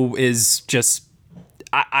 who is just...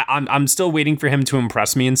 I'm still waiting for him to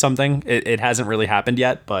impress me in something. It hasn't really happened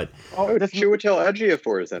yet, but... Oh, Chiwetel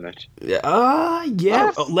Ejiofor is in it.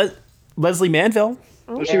 Yeah. Leslie Manville.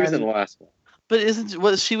 Well, she was in the last one.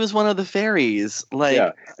 But she was one of the fairies.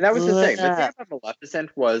 Yeah, and that was the thing. The thing about Maleficent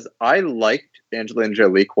was I liked Angelina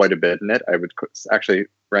Jolie quite a bit in it. I would actually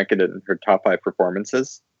rank it in her top 5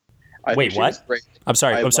 performances. Wait, what? I'm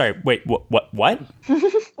sorry. Wait, what?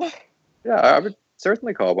 Yeah, I would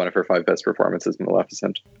certainly call it one of her 5 best performances in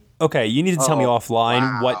Maleficent. Okay, you need to tell me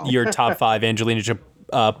offline what your top 5 Angelina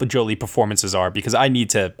Jolie performances are, because I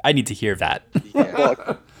need to hear that. Yeah.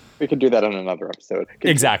 Well, we could do that on another episode.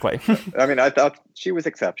 Exactly. I mean, I thought she was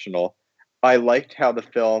exceptional. I liked how the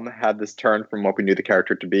film had this turn from what we knew the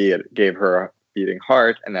character to be. It gave her a beating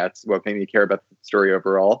heart, and that's what made me care about the story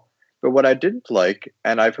overall. But what I didn't like,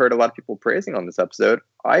 and I've heard a lot of people praising on this episode,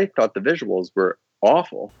 I thought the visuals were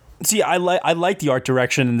awful. See, I like the art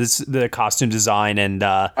direction and the costume design, and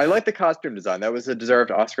I like the costume design. That was a deserved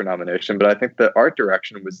Oscar nomination, but I think the art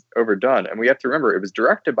direction was overdone. And we have to remember, it was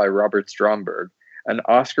directed by Robert Stromberg, an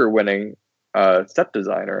Oscar-winning set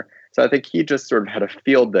designer. So I think he just sort of had a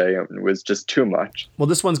field day and was just too much. Well,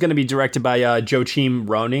 this one's going to be directed by Joachim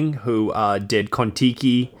Roning, who did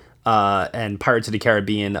Kon-Tiki and Pirates of the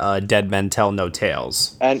Caribbean, Dead Men Tell No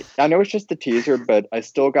Tales. And I know it's just a teaser, but I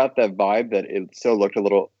still got that vibe that it still looked a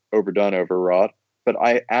little overdone, overwrought. But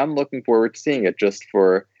I am looking forward to seeing it just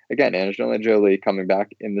for, again, Angelina Jolie coming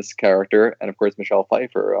back in this character. And of course, Michelle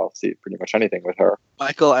Pfeiffer. I'll see pretty much anything with her.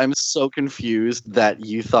 Michael, I'm so confused that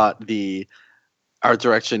you thought the art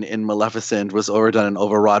direction in Maleficent was overdone and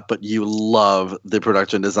overwrought, but you love the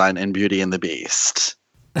production design in Beauty and the Beast.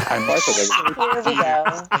 I'm Michael. Here we go.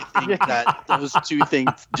 I think that those two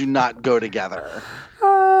things do not go together.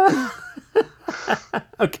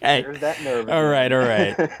 Okay. There's that nerve. All right.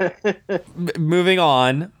 Moving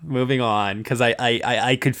on, because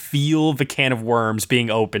I could feel the can of worms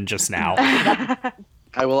being opened just now.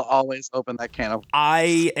 I will always open that can of.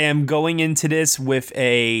 I am going into this with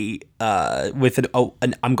I'm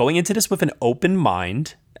going into this with an open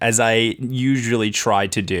mind, as I usually try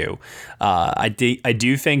to do. I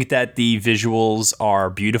do think that the visuals are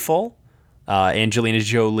beautiful. Angelina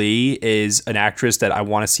Jolie is an actress that I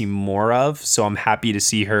want to see more of, so I'm happy to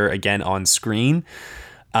see her again on screen.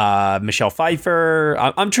 Michelle Pfeiffer,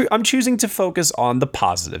 I'm choosing to focus on the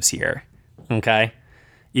positives here, okay?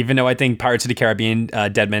 Even though I think Pirates of the Caribbean,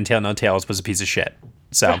 Dead Men Tell No Tales was a piece of shit.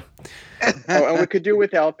 So, and we could do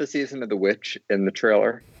without the Season of the Witch in the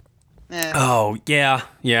trailer. Oh, yeah.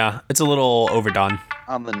 It's a little overdone.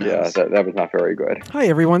 On the nose. Yeah, that was not very good. Hi,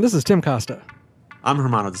 everyone. This is Tim Costa. I'm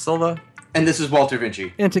Hermano da Silva. And this is Walter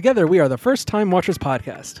Vinci. And together we are the First Time Watchers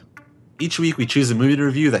podcast. Each week we choose a movie to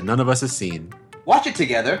review that none of us has seen. Watch it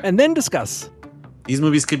together. And then discuss. These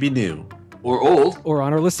movies could be new. Or old. Or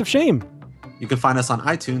on our list of shame. You can find us on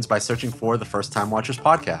iTunes by searching for the First Time Watchers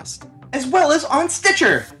podcast. As well as on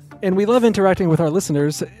Stitcher. And we love interacting with our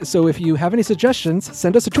listeners, so if you have any suggestions,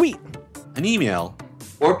 send us a tweet. An email.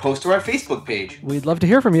 Or post to our Facebook page. We'd love to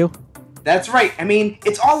hear from you. That's right. I mean,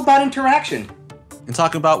 it's all about interaction. And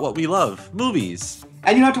talk about what we love, movies.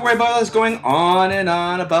 And you don't have to worry about us going on and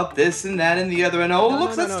on about this and that and the other. And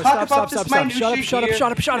let's talk about this minutiae here. Shut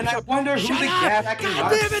up. I wonder who the gaffe is. God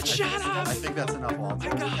damn it, shut up. I think that's enough, Walter.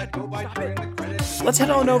 Oh my God. Let's head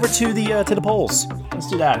on over to the polls. Let's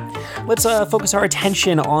do that. Let's focus our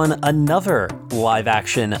attention on another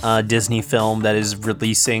live-action Disney film that is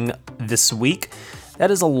releasing this week. That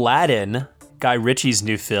is Aladdin, Guy Ritchie's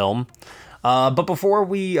new film. But before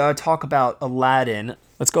we talk about Aladdin,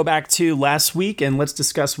 let's go back to last week and let's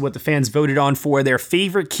discuss what the fans voted on for their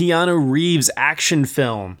favorite Keanu Reeves action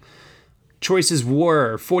film. Choices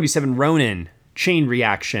were 47 Ronin, Chain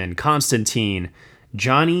Reaction, Constantine,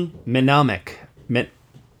 Johnny Mnemonic.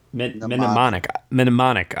 Mnemonic.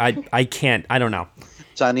 I don't know.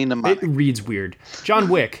 Johnny Mnemonic. It reads weird. John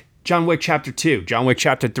Wick Chapter 2, John Wick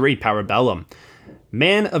Chapter 3, Parabellum,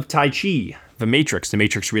 Man of Tai Chi, The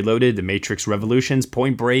Matrix Reloaded, The Matrix Revolutions,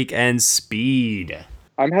 Point Break, and Speed.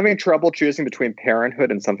 I'm having trouble choosing between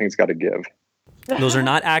Parenthood and Something's Gotta Give. Those are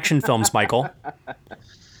not action films, Michael.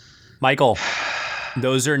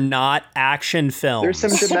 Those are not action films. There's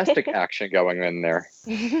some domestic action going in there.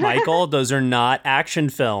 Michael, those are not action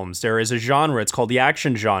films. There is a genre. It's called the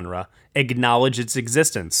action genre. Acknowledge its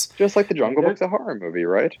existence. Just like The Jungle Book's a horror movie,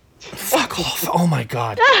 right? Fuck off. Oh my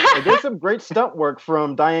God. Hey, there's some great stunt work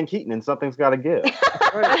from Diane Keaton and Something's Gotta Give.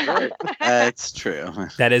 Right. That's true.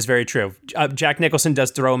 That is very true. Jack Nicholson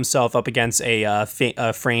does throw himself up against a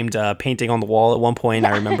framed painting on the wall at one point,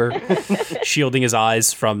 I remember, shielding his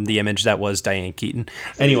eyes from the image that was Diane Keaton.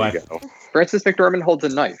 Anyway. Francis McDormand holds a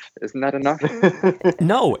knife. Isn't that enough?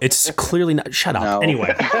 No, it's clearly not. Shut up. No.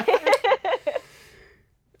 Anyway.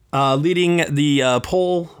 Leading the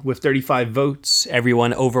poll with 35 votes,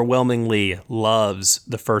 everyone overwhelmingly loves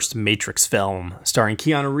the first Matrix film, starring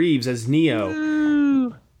Keanu Reeves as Neo.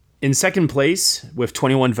 Woo. In second place, with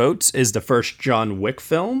 21 votes, is the first John Wick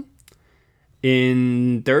film.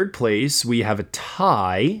 In third place, we have a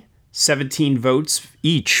tie, 17 votes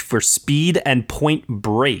each for Speed and Point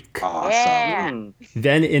Break. Awesome. Yeah.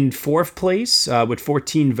 Then in fourth place, with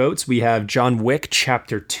 14 votes, we have John Wick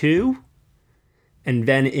Chapter 2. And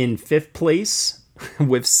then in fifth place,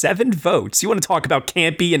 with 7 votes, you want to talk about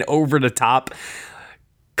campy and over the top,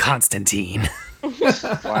 Constantine.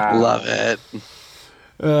 Wow. Love it.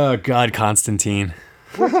 Oh God, Constantine.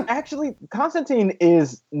 Which actually, Constantine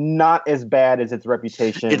is not as bad as its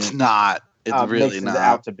reputation. It's not. It's really makes not. it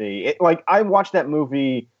out to be. Like, I watched that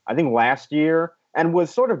movie, I think last year, and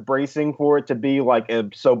was sort of bracing for it to be like a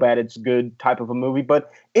so bad it's good type of a movie,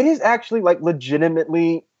 but it is actually like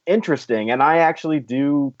legitimately interesting, and I actually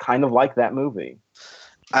do kind of like that movie.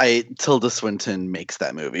 Tilda Swinton makes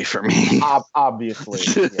that movie for me. Obviously.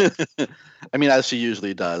 Yeah. I mean, as she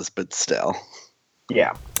usually does, but still.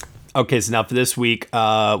 Yeah. Okay, so now for this week,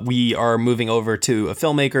 we are moving over to a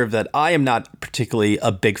filmmaker that I am not particularly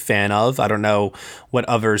a big fan of. I don't know what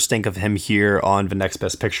others think of him here on the Next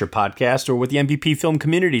Best Picture podcast or what the MVP film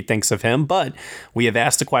community thinks of him, but we have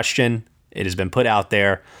asked a question. It has been put out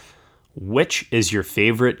there. Which is your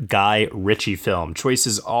favorite Guy Ritchie film?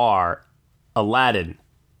 Choices are Aladdin,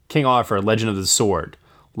 King Arthur, Legend of the Sword,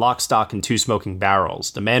 Lock, Stock, and Two Smoking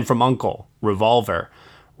Barrels, The Man from U.N.C.L.E., Revolver,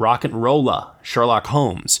 Rock and Rolla, Sherlock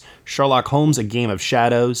Holmes, A Game of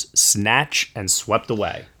Shadows, Snatch, and Swept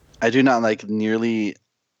Away. I do not like nearly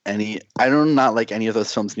any. I do not like any of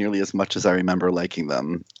those films nearly as much as I remember liking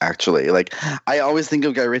them. Actually, like I always think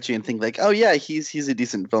of Guy Ritchie and think like, oh yeah, he's a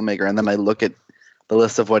decent filmmaker, and then I look at the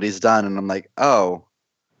list of what he's done, and I'm like, oh,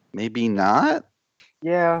 maybe not.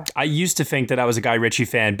 Yeah, I used to think that I was a Guy Ritchie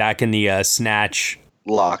fan back in the Snatch,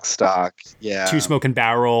 Lock, Stock, yeah, Two Smoking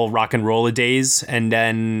Barrel, Rock and Rolla days, and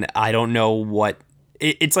then I don't know what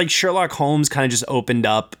it's like. Sherlock Holmes kind of just opened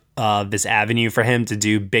up this avenue for him to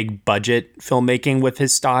do big budget filmmaking with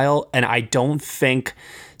his style, and I don't think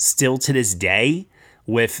still to this day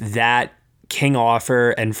with that King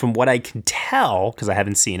Arthur, and from what I can tell, because I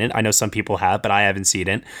haven't seen it, I know some people have, but I haven't seen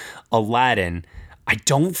it, Aladdin, I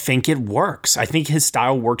don't think it works. I think his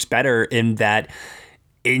style works better in that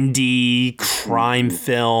indie crime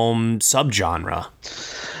film subgenre.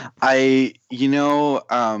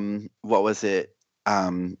 What was it?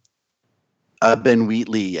 Ben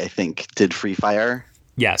Wheatley, I think, did Free Fire.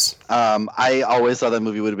 Yes. I always thought that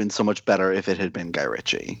movie would have been so much better if it had been Guy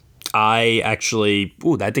Ritchie. I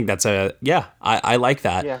think that's I like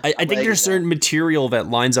that. Yeah, I think there's certain material that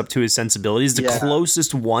lines up to his sensibilities. The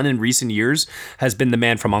closest one in recent years has been The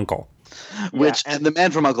Man from U.N.C.L.E. Which and The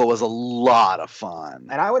Man from U.N.C.L.E. was a lot of fun.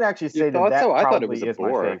 And I would actually say that I thought it probably was is my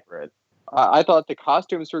favorite. I thought the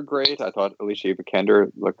costumes were great. I thought Alicia Vikander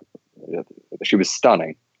she was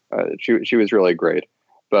stunning. She was really great.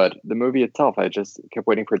 But the movie itself, I just kept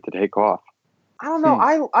waiting for it to take off. I don't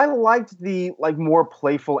know. I liked the more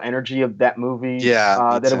playful energy of that movie.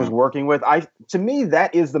 That it was working with. To me,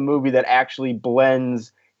 that is the movie that actually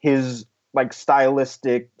blends his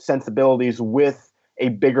stylistic sensibilities with a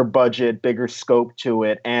bigger budget, bigger scope to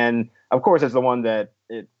it. And of course, it's the one that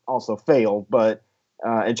it also failed, but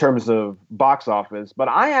in terms of box office. But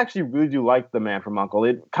I actually really do like The Man from U.N.C.L.E.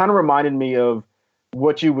 It kind of reminded me of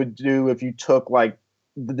what you would do if you took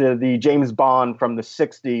the James Bond from the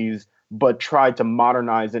 60s, but tried to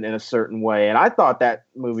modernize it in a certain way. And I thought that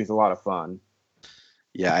movie's a lot of fun.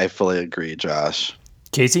 Yeah, I fully agree, Josh.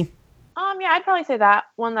 Casey? Yeah, I'd probably say that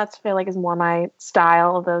one. That's feel like is more my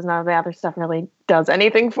style of those. None of the other stuff really does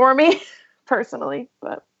anything for me personally.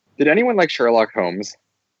 But did anyone like Sherlock Holmes?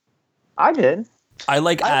 I did. I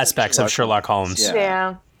like aspects of Sherlock Holmes.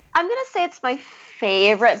 Yeah. I'm gonna say it's my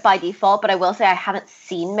favorite by default, but I will say I haven't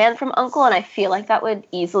seen Man from U.N.C.L.E. and I feel like that would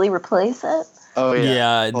easily replace it. Oh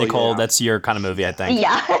yeah, Nicole, that's your kind of movie, I think.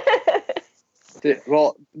 Yeah.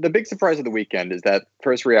 Well, the big surprise of the weekend is that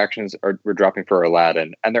first reactions were dropping for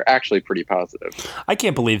Aladdin, and they're actually pretty positive. I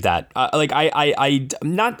can't believe that.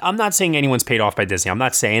 I'm not saying anyone's paid off by Disney. I'm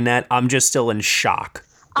not saying that. I'm just still in shock.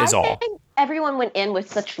 I think everyone went in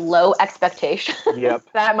with such low expectations. Yep,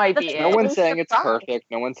 that might be No one's saying it's perfect.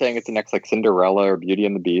 No one's saying it's the next Cinderella or Beauty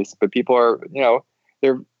and the Beast. But people are,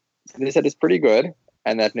 they said it's pretty good,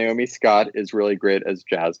 and that Naomi Scott is really great as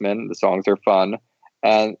Jasmine. The songs are fun.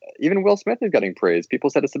 And even Will Smith is getting praise. People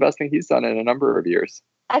said it's the best thing he's done in a number of years.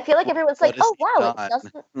 I feel like everyone's like, oh, wow, it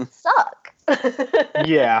doesn't suck.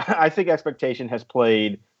 Yeah, I think expectation has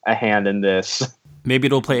played a hand in this. Maybe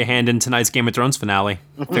it'll play a hand in tonight's Game of Thrones finale.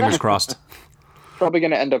 Fingers crossed. Probably going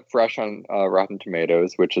to end up fresh on Rotten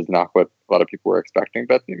Tomatoes, which is not what a lot of people were expecting,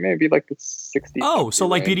 but maybe like the 60. Oh, so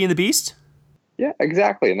like Beauty and the Beast? Yeah,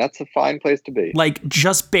 exactly. And that's a fine place to be. Like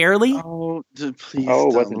just barely? Oh, please. Oh,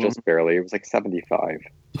 it wasn't just barely. It was like 75.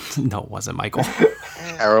 No, it wasn't, Michael.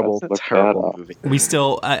 Terrible movie. We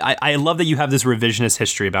still, I love that you have this revisionist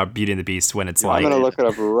history about Beauty and the Beast when it's I'm going to look it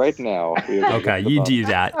up right now. Okay, you do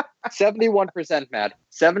that. 71%, Matt.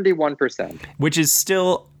 71%. Which is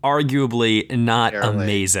still arguably not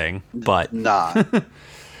amazing, but not.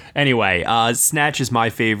 Anyway, Snatch is my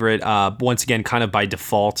favorite. Once again, kind of by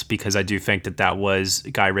default, because I do think that was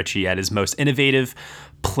Guy Ritchie at his most innovative,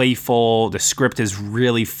 playful. The script is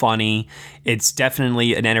really funny. It's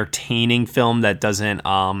definitely an entertaining film that doesn't,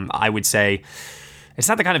 I would say, it's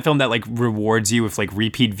not the kind of film that like rewards you with like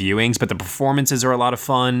repeat viewings, but the performances are a lot of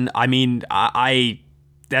fun. I mean,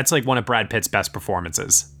 that's like one of Brad Pitt's best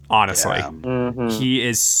performances, honestly. Yeah. Mm-hmm. He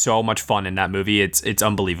is so much fun in that movie. It's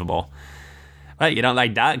unbelievable. What, you don't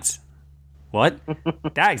like dogs? What?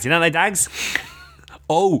 Dogs? You don't like dogs?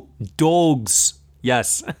 Oh, dogs.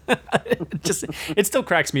 Yes. It still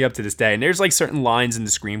cracks me up to this day. And there's like certain lines in the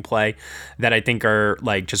screenplay that I think are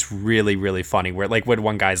like just really, really funny. Where like when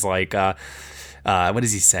one guy's like, what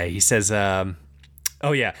does he say? He says, oh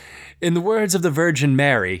yeah, in the words of the Virgin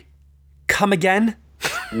Mary, come again?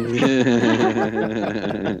 There's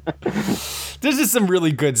just some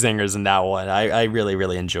really good singers in that one. I really,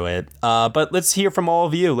 really enjoy it. But let's hear from all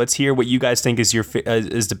of you. Let's hear what you guys think is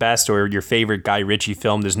is the best or your favorite Guy Ritchie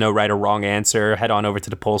film. There's no right or wrong answer. Head on over to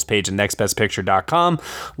the polls page at nextbestpicture.com.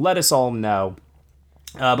 Let us all know.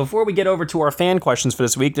 Before we get over to our fan questions for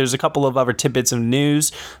this week, there's a couple of other tidbits of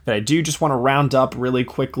news that I do just want to round up really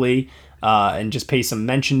quickly and just pay some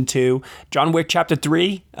mention to. John Wick Chapter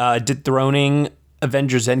 3 dethroning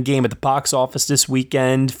Avengers Endgame at the box office this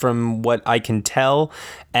weekend, from what I can tell.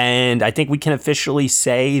 And I think we can officially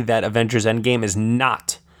say that Avengers Endgame is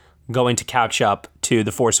not going to catch up to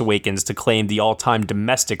The Force Awakens to claim the all-time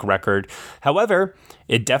domestic record. However,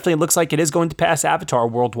 it definitely looks like it is going to pass Avatar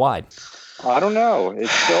worldwide. I don't know.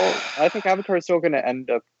 I think Avatar is still going to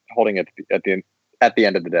end up holding it at the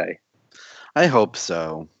end of the day. I hope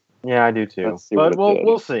so. Yeah, I do too. But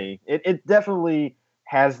we'll see. It definitely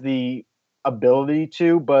has the ability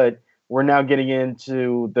to, but we're now getting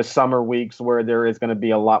into the summer weeks where there is going to be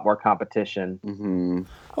a lot more competition. Mm-hmm.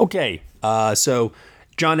 Okay, so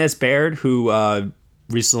John S. Baird, who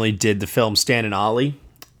recently did the film Stan and Ollie,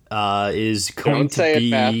 is going to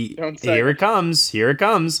be... Here it comes.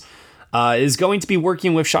 Is going to be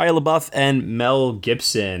working with Shia LaBeouf and Mel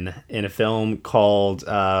Gibson in a film called,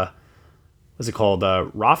 what's it called?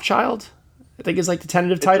 Rothschild? I think is like the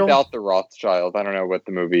tentative title. It's about the Rothschild. I don't know what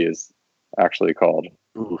the movie is actually called.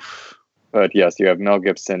 Oof. But yes, you have Mel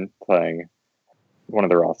Gibson playing one of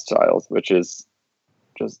the Rothschilds, which is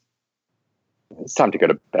just... It's time to go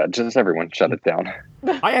to bed. Just everyone shut it down.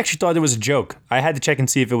 I actually thought it was a joke. I had to check and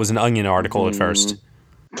see if it was an Onion article at first.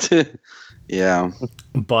 Yeah.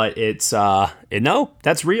 But it's, no,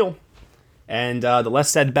 that's real. And the less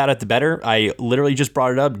said about it, the better. I literally just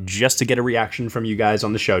brought it up just to get a reaction from you guys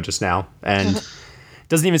on the show just now. And it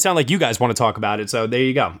doesn't even sound like you guys want to talk about it. So there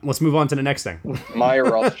you go. Let's move on to the next thing. Maya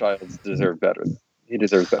Rothschilds deserve better. He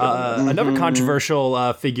deserves better. Another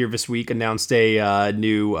controversial figure this week announced a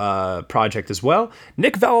new project as well.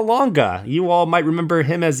 Nick Vallelonga. You all might remember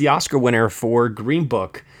him as the Oscar winner for Green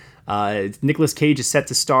Book. Nicolas Cage is set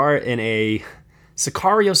to star in a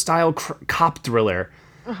Sicario-style cop thriller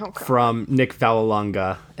from Nick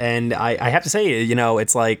Vallelonga. And I have to say,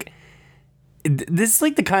 it's like... This is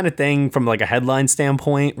like the kind of thing from like a headline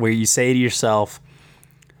standpoint where you say to yourself...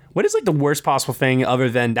 What is like the worst possible thing other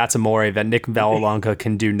than That's Amore that Nick Vallelonga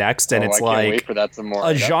can do next? And it's like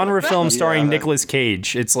a genre film starring Nicolas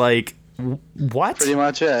Cage. It's like, what? Pretty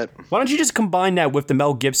much it. Why don't you just combine that with the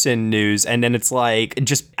Mel Gibson news? And then it's like,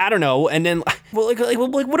 just, I don't know. And then, well,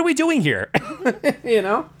 like what are we doing here?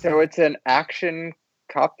 So it's an action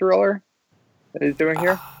cop thriller that he's doing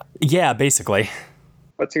here? Yeah, basically.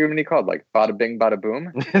 What's it going to be called? Like Bada Bing, Bada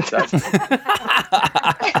Boom?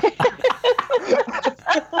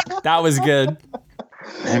 That was good.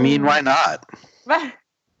 I mean, why not?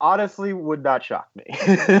 Honestly, would not shock me.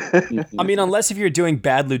 I mean, unless if you're doing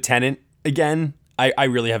Bad Lieutenant again, I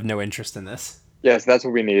really have no interest in this. Yes, that's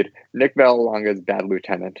what we need. Nick Vallelonga's Bad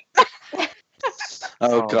Lieutenant.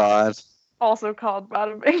 Oh, God. Also called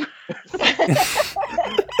Bada Bing.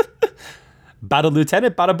 Bada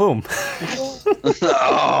Lieutenant, Bada Boom.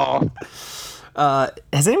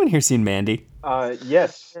 Has anyone here seen Mandy?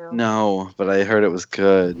 Yes. No, but I heard it was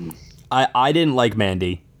good. I didn't like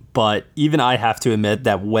Mandy, but even I have to admit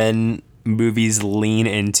that when movies lean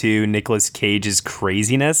into Nicolas Cage's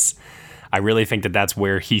craziness, I really think that that's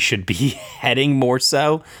where he should be heading more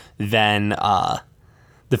so than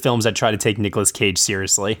the films that try to take Nicolas Cage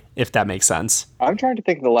seriously, if that makes sense. I'm trying to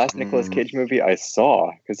think of the last Nicolas Cage movie I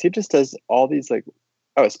saw, because he just does all these like...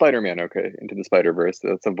 Oh, Spider-Man, okay, Into the Spider-Verse.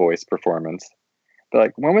 That's a voice performance. But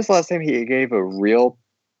like, when was the last time he gave a real,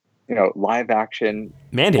 live action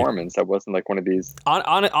performance that wasn't like one of these?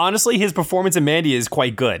 Honestly, his performance in Mandy is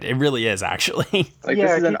quite good. It really is, actually.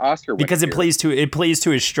 This is an Oscar winner because it plays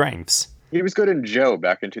to his strengths. He was good in Joe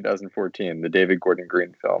back in 2014, the David Gordon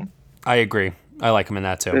Green film. I agree. I like him in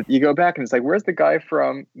that too. You go back and it's like, where's the guy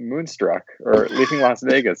from Moonstruck or Leaving Las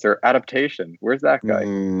Vegas or Adaptation? Where's that guy?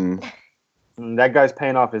 That guy's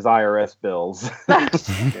paying off his IRS bills. Yeah,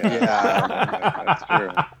 that's true.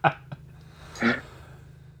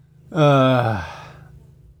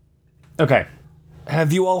 Okay.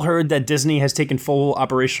 Have you all heard that Disney has taken full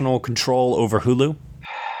operational control over Hulu?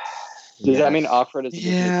 Does that mean Offred is a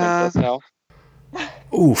Disney princess now?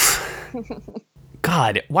 Oof.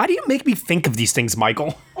 God, why do you make me think of these things,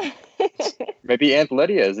 Michael? Maybe Aunt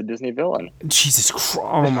Lydia is a Disney villain. Jesus Christ.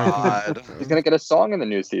 Oh my God. He's going to get a song in the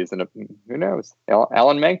new season. Who knows?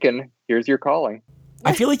 Alan Menken, here's your calling.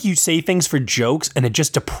 I feel like you say things for jokes and it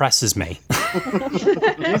just depresses me.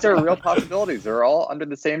 These are real possibilities. They're all under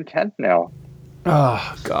the same tent now.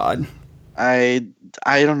 Oh, God. I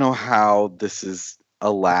don't know how this is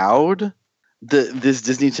allowed. This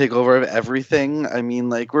Disney takeover of everything. I mean,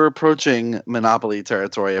 like, we're approaching Monopoly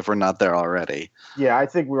territory if we're not there already. Yeah, I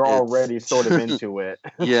think we're already sort of into it.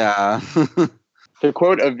 Yeah. To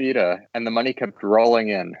quote Evita, and the money kept rolling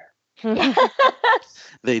in.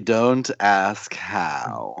 They don't ask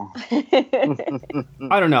how.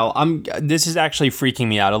 I don't know. This is actually freaking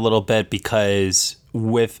me out a little bit because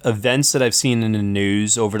with events that I've seen in the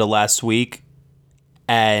news over the last week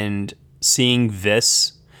and seeing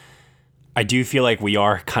this, I do feel like we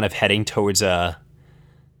are kind of heading towards a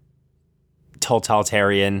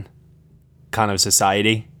totalitarian kind of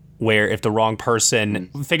society where if the wrong person,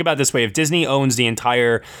 think about it this way, if Disney owns the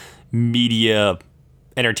entire media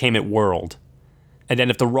entertainment world, and then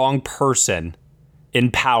if the wrong person in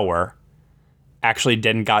power actually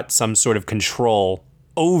then got some sort of control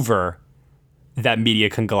over that media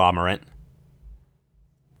conglomerate,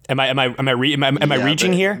 am I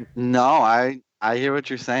reaching here? No, I hear what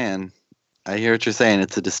you're saying.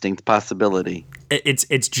 It's a distinct possibility.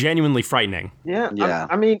 It's genuinely frightening. Yeah.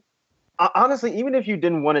 I mean, honestly, even if you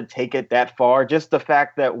didn't want to take it that far, just the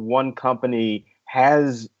fact that one company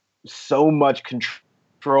has so much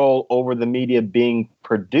control over the media being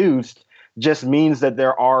produced just means that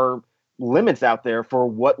there are limits out there for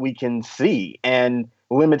what we can see and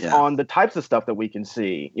limits on the types of stuff that we can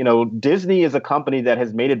see. You know, Disney is a company that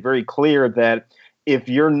has made it very clear that if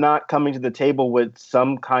you're not coming to the table with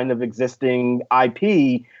some kind of existing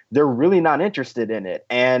IP, they're really not interested in it.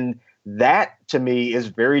 And that, to me, is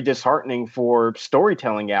very disheartening for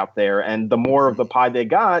storytelling out there. And the more of the pie they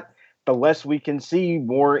got, the less we can see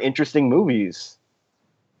more interesting movies.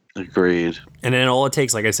 Agreed. And then all it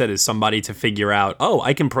takes, like I said, is somebody to figure out, oh,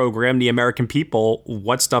 I can program the American people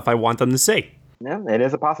what stuff I want them to see. Yeah, it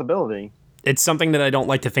is a possibility. It's something that I don't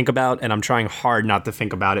like to think about, and I'm trying hard not to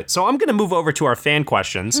think about it. So I'm going to move over to our fan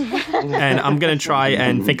questions, and I'm going to try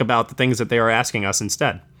and think about the things that they are asking us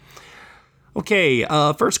instead. Okay,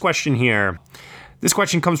 first question here. This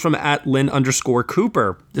question comes from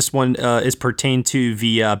 @Lynn_Cooper. This one is pertained to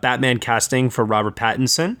the Batman casting for Robert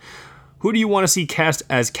Pattinson. Who do you want to see cast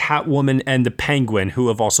as Catwoman and the Penguin, who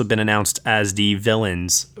have also been announced as the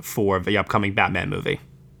villains for the upcoming Batman movie?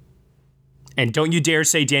 And don't you dare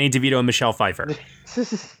say Danny DeVito and Michelle Pfeiffer.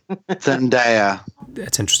 Zendaya.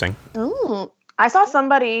 That's interesting. Ooh. I saw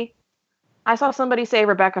somebody say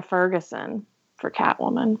Rebecca Ferguson for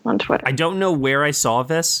Catwoman on Twitter. I don't know where I saw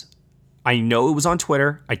this. I know it was on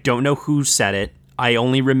Twitter. I don't know who said it. I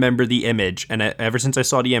only remember the image. And ever since I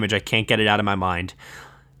saw the image, I can't get it out of my mind.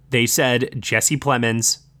 They said Jesse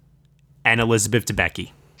Plemons and Elizabeth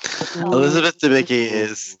Debicki. Elizabeth Debicki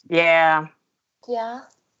is... Yeah. Yeah.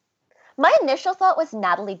 My initial thought was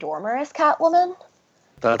Natalie Dormer as Catwoman.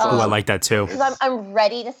 I like that too. Because I'm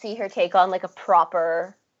ready to see her take on like a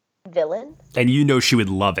proper villain. And you know she would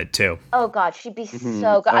love it too. Oh God, she'd be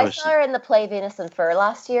so good. I saw her in the play Venus and Fur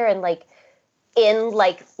last year, and like in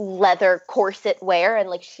like leather corset wear, and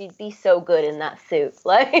like she'd be so good in that suit.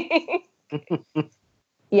 Like,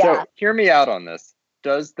 yeah. So hear me out on this.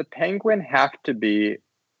 Does the Penguin have to be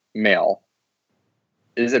male?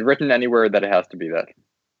 Is it written anywhere that it has to be that?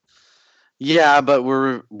 Yeah, but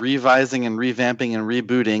we're revising and revamping and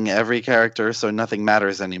rebooting every character, so nothing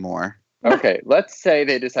matters anymore. Okay, let's say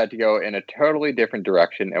they decide to go in a totally different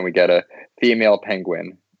direction and we get a female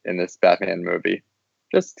Penguin in this Batman movie.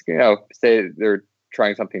 Just, say they're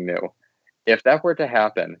trying something new. If that were to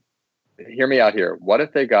happen, hear me out here. What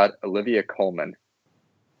if they got Olivia Colman?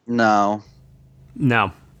 No.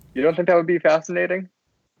 You don't think that would be fascinating?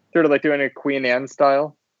 Sort of like doing a Queen Anne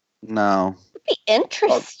style? No. It'd be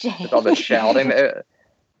interesting. With all the shouting.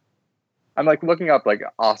 I'm like looking up like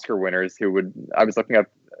Oscar winners I was looking up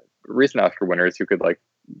recent Oscar winners who could like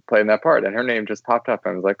play in that part, and her name just popped up.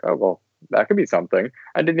 I was like, oh well, that could be something.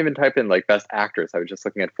 I didn't even type in like best actress. I was just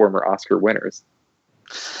looking at former Oscar winners.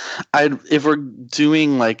 If we're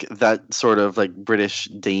doing like that sort of like British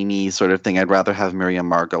Daney sort of thing, I'd rather have Miriam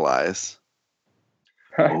Margolyes.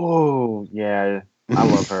 Oh yeah, I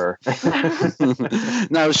love her.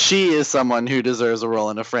 Now she is someone who deserves a role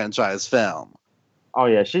in a franchise film. Oh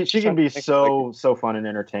yeah, she can be so fun and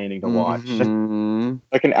entertaining to watch.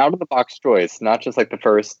 Like an out of the box choice, not just like the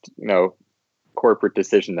first, corporate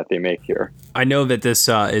decision that they make here. I know that this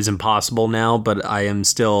is impossible now, but I am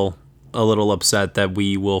still a little upset that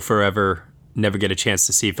we will forever never get a chance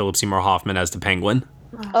to see Philip Seymour Hoffman as the Penguin.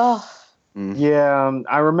 Oh. Yeah,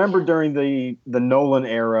 I remember during the Nolan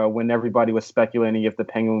era when everybody was speculating if the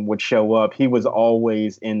Penguin would show up, he was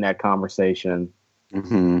always in that conversation.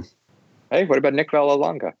 Mm-hmm. Hey, what about Nick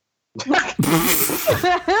Vallelonga? That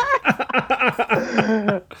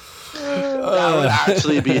would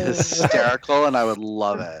actually be hysterical, and I would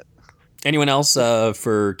love it. Anyone else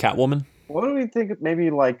for Catwoman? What do we think of maybe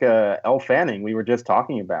like Elle Fanning? We were just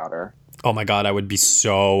talking about her. Oh my god, I would be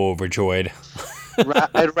so overjoyed.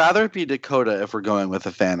 I'd rather it be Dakota if we're going with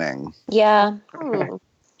a Fanning. Yeah.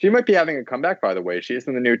 She might be having a comeback, by the way. She's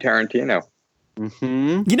in the new Tarantino.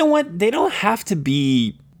 Mm-hmm. You know what? They don't have to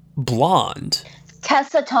be blonde.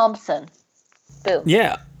 Tessa Thompson. Boom.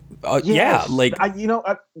 Yeah. Yeah, like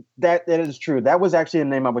that is true. That was actually a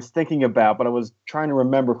name I was thinking about, but I was trying to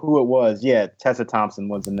remember who it was. Yeah, Tessa Thompson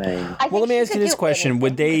was the name. Well, let me ask you this question: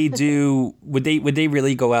 Would they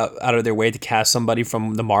really go out of their way to cast somebody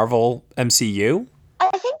from the Marvel MCU?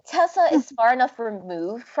 I think Tessa is far enough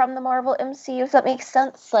removed from the Marvel MCU, if that makes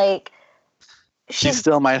sense. Like, she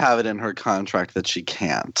still might have it in her contract that she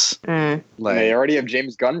can't. Like, they already have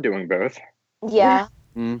James Gunn doing both. Yeah.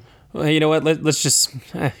 Well, you know what? Let's just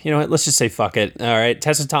say fuck it. All right,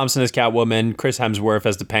 Tessa Thompson as Catwoman, Chris Hemsworth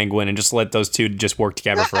as the Penguin, and just let those two just work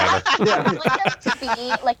together forever. I would like them to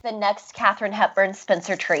be like the next Katharine Hepburn,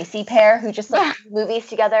 Spencer Tracy pair who just like movies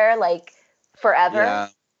together like forever. Yeah,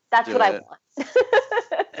 that's what I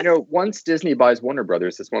want. Once Disney buys Warner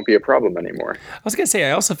Brothers, this won't be a problem anymore. I was gonna say,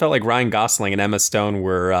 I also felt like Ryan Gosling and Emma Stone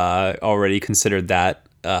were already considered that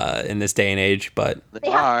in this day and age, but they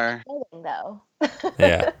are though.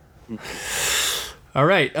 Yeah. All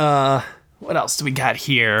right. What else do we got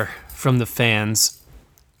here from the fans?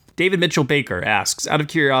 David Mitchell Baker asks, out of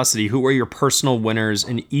curiosity, who are your personal winners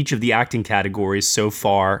in each of the acting categories so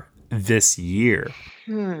far this year?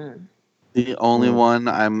 The only one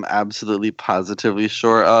I'm absolutely positively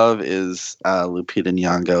sure of is Lupita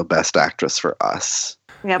Nyong'o, Best Actress for Us.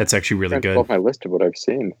 Yep. That's actually really good. Off my list of what I've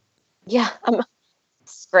seen. Yeah, I'm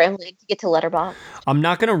scrambling to get to Letterboxd. I'm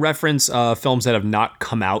not going to reference films that have not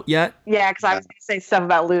come out yet. Yeah, because I was going to say stuff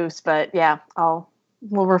about Loose, but yeah,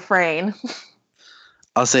 we'll refrain.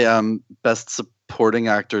 I'll say Best Supporting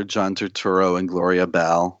Actor John Turturro and Gloria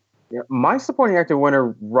Bell. Yeah, my supporting actor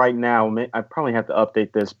winner right now, I probably have to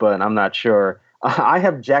update this, but I'm not sure. I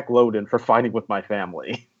have Jack Lowden for Fighting with My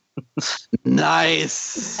Family.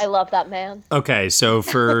 Nice. I love that man. Okay, so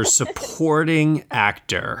for supporting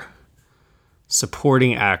actor,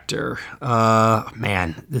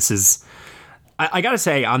 man, this is... I gotta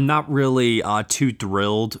say, I'm not really too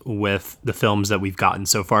thrilled with the films that we've gotten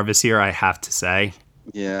so far this year, I have to say.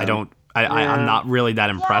 Yeah. I'm not really that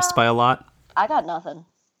impressed by a lot. I got nothing.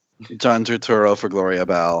 John Turturro for Gloria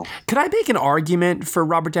Bell. Could I make an argument for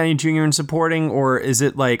Robert Downey Jr. in supporting, or is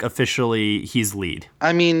it like officially he's lead?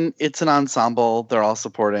 I mean, it's an ensemble. They're all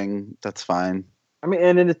supporting. That's fine. I mean,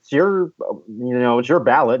 and it's your, it's your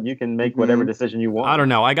ballot. You can make whatever decision you want. I don't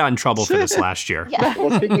know. I got in trouble for this last year. Yeah.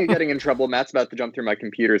 Well, speaking of getting in trouble, Matt's about to jump through my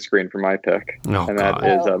computer screen for my pick. Oh, and that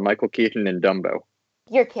is Michael Keaton in Dumbo.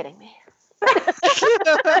 You're kidding me.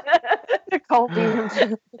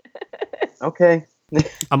 Okay.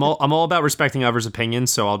 I'm all about respecting others'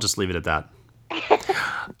 opinions, so I'll just leave it at that.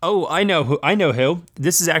 Oh, I know who.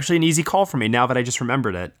 This is actually an easy call for me now that I just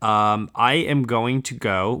remembered it. I am going to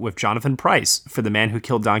go with Jonathan Pryce for The Man Who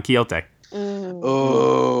Killed Don Quixote.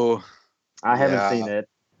 Oh, I haven't seen it.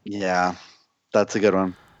 Yeah, that's a good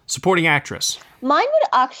one. Supporting actress. Mine would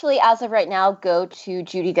actually, as of right now, go to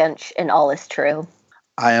Judi Dench in All Is True.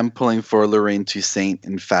 I am pulling for Lorraine Toussaint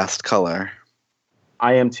in Fast Color.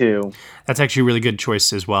 I am too. That's actually a really good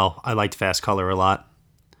choice as well. I liked Fast Color a lot.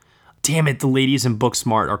 Damn it, the ladies in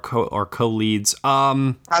Booksmart are co-leads.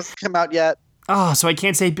 Hasn't come out yet. Oh, so I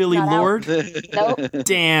can't say Billy Lord? Nope.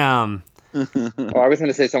 Damn. I was going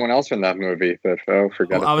to say someone else from that movie, but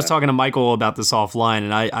forget it. I was talking to Michael about this offline,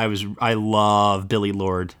 and I love Billy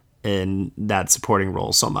Lord in that supporting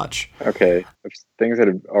role so much. Okay, things that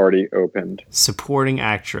have already opened. Supporting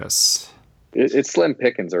actress. It's slim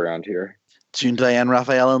pickings around here. June Diane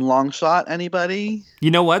Raphael in Long Shot, anybody?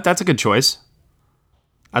 You know what? That's a good choice.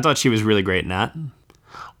 I thought she was really great in that.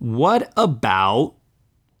 What about...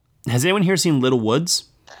 Has anyone here seen Little Woods?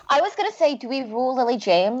 I was going to say, do we rule Lily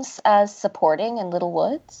James as supporting in Little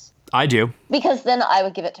Woods? I do. Because then I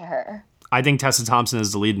would give it to her. I think Tessa Thompson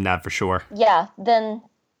is the lead in that for sure. Yeah, then,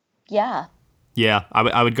 yeah. Yeah,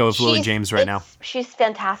 I would go with Lily James right now. She's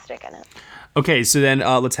fantastic in it. Okay, so then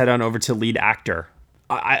let's head on over to lead actor.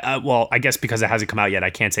 I guess because it hasn't come out yet, I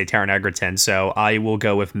can't say Taron Egerton, so I will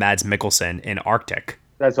go with Mads Mikkelsen in Arctic.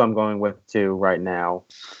 That's what I'm going with too right now.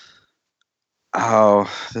 Oh,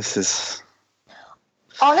 this is...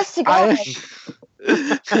 Honest to God.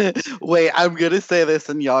 Wait, I'm going to say this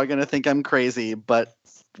and y'all are going to think I'm crazy, but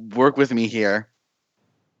work with me here.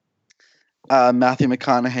 Matthew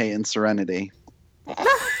McConaughey in Serenity.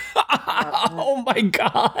 Oh my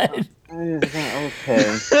God.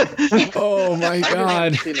 Okay. Oh my God. I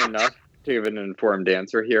haven't seen enough to give an informed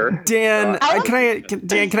answer here. Dan,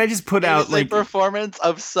 can I just put out like a performance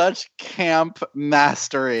of such camp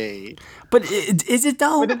mastery? But is it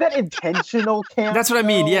though? But is that intentional camp? That's what I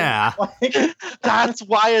mean. Yeah. That's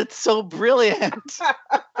why it's so brilliant.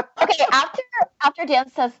 Okay, after Dan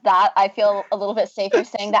says that, I feel a little bit safer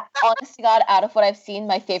saying that. Honest to God, out of what I've seen,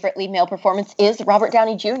 my favorite lead male performance is Robert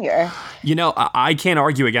Downey Jr. You know, I can't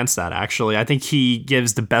argue against that. Actually, I think he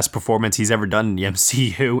gives the best performance he's ever done in the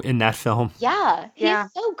MCU in that film. Yeah, he's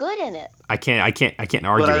so good in it. I can't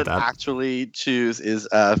argue what with that. I'd actually choose is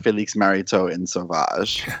Felix Marito in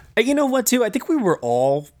Sauvage. You know what, too? I think we were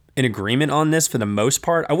all in agreement on this for the most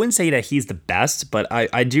part. I wouldn't say that he's the best, but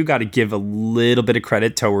I do got to give a little bit of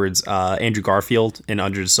credit towards Andrew Garfield in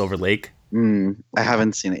Under the Silver Lake. I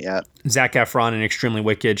haven't seen it yet. Zac Efron in Extremely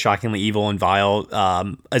Wicked, Shockingly Evil, and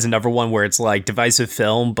Vile is another one where it's like divisive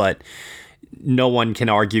film, but no one can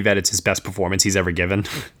argue that it's his best performance he's ever given.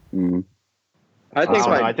 I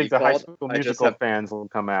think the High School Musical fans will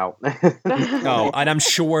come out. Oh, and I'm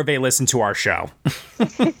sure they listen to our show.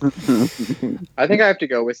 I think I have to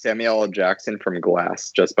go with Samuel L. Jackson from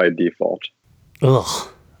Glass, just by default. Ugh.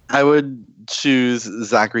 I would choose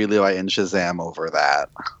Zachary Levi in Shazam over that.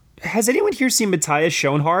 Has anyone here seen Matthias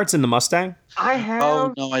Schoenhardt in The Mustang? I have.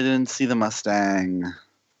 Oh, no, I didn't see The Mustang.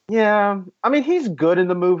 Yeah, I mean, he's good in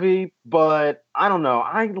the movie, but I don't know.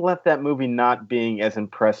 I left that movie not being as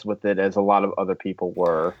impressed with it as a lot of other people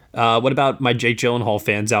were. What about my Jake Gyllenhaal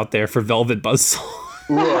fans out there for Velvet Buzzsaw?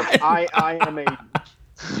 Look, I am a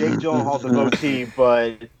Jake Gyllenhaal devotee,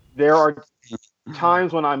 but there are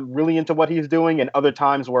times when I'm really into what he's doing and other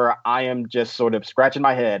times where I am just sort of scratching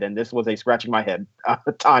my head, and this was a scratching my head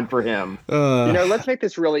time for him. Let's make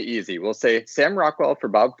this really easy. We'll say Sam Rockwell for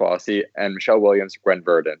Bob Fosse and Michelle Williams for Gwen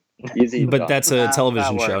Verdon. Easy. But that's a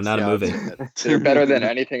television show, not a movie. They're better than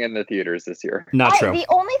anything in the theaters this year. Not true. The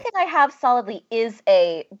only thing I have solidly is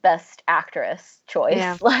a Best Actress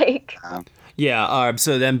choice. Yeah.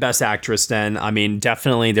 So then Best Actress then. I mean,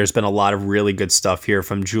 definitely there's been a lot of really good stuff here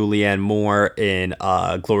from Julianne Moore in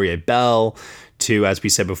Gloria Bell to, as we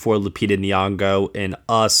said before, Lupita Nyong'o in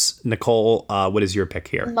Us. Nicole, what is your pick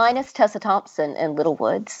here? Mine is Tessa Thompson in Little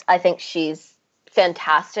Woods. I think she's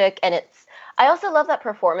fantastic. And I also love that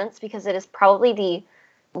performance because it is probably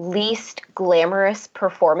the least glamorous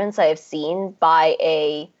performance I have seen by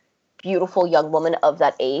a beautiful young woman of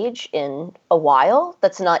that age in a while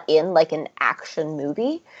that's not in like an action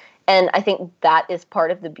movie. And I think that is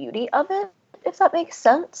part of the beauty of it, if that makes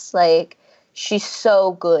sense. Like, she's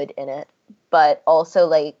so good in it, but also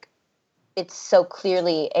like it's so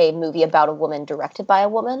clearly a movie about a woman directed by a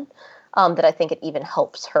woman that I think it even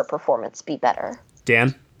helps her performance be better.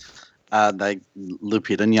 Dan? Like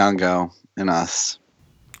Lupita Nyong'o in Us.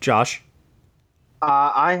 Josh?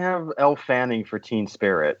 I have Elle Fanning for Teen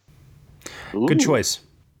Spirit. Ooh. Good choice.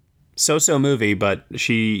 So movie, but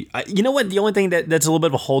she... you know what? The only thing that's a little bit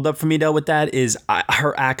of a holdup for me, though, with that is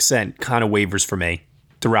her accent kind of wavers for me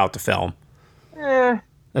throughout the film.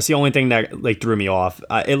 That's the only thing that like threw me off.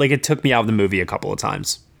 It took me out of the movie a couple of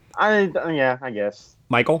times. I guess.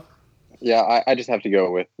 Michael? Yeah, I just have to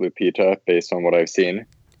go with Lupita based on what I've seen.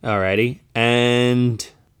 Alrighty. And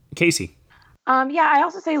Casey? Yeah, I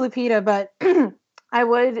also say Lupita, but I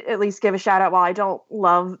would at least give a shout out. While I don't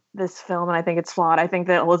love this film and I think it's flawed, I think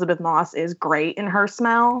that Elizabeth Moss is great in her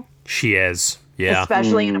smell. She is, yeah.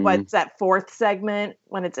 Especially in what's that fourth segment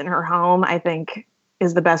when it's in her home, I think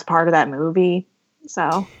is the best part of that movie.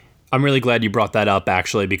 So I'm really glad you brought that up,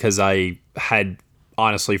 actually, because I had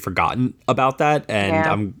honestly forgotten about that,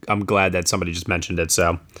 and I'm glad that somebody just mentioned it.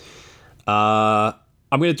 So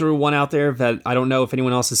I'm going to throw one out there that I don't know if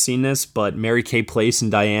anyone else has seen this, but Mary Kay Place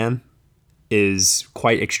and Diane is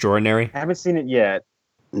quite extraordinary. I haven't seen it yet.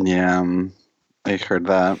 Yeah. I heard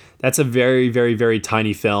that. That's a very, very, very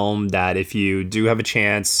tiny film that if you do have a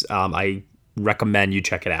chance, I recommend you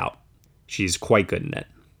check it out. She's quite good in it.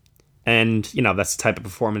 And, that's the type of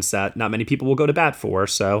performance that not many people will go to bat for,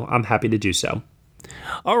 so I'm happy to do so.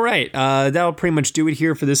 All right, that'll pretty much do it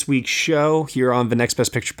here for this week's show here on the Next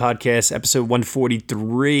Best Picture Podcast, episode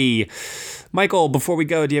 143. Michael, before we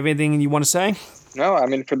go, do you have anything you want to say? No, I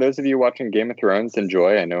mean, for those of you watching Game of Thrones,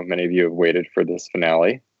 enjoy. I know many of you have waited for this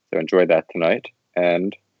finale, so enjoy that tonight.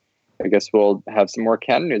 And I guess we'll have some more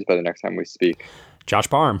canon news by the next time we speak. Josh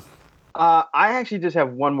Parham. I actually just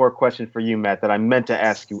have one more question for you, Matt, that I meant to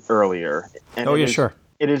ask you earlier. And sure.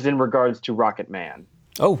 It is in regards to Rocket Man.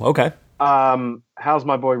 Oh, okay. How's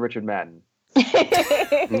my boy Richard Madden?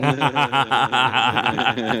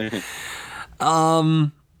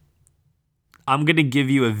 I'm going to give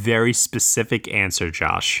you a very specific answer,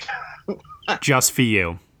 Josh. Just for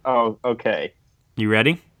you. Oh, okay. You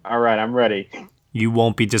ready? All right, I'm ready. You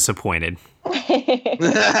won't be disappointed.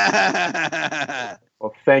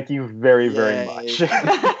 Well, thank you very, very much.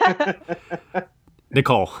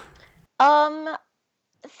 Nicole.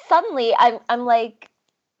 Suddenly, I'm like,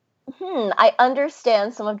 I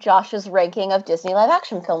understand some of Josh's ranking of Disney live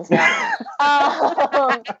action films now.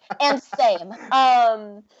 And same.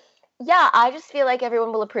 Yeah, I just feel like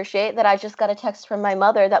everyone will appreciate that I just got a text from my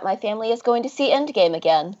mother that my family is going to see Endgame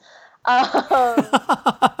again. That's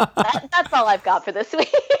all I've got for this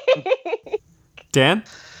week. Dan?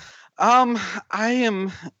 I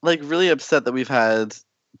am really upset that we've had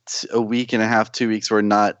a week and a half, 2 weeks where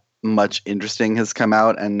not much interesting has come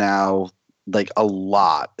out, and now a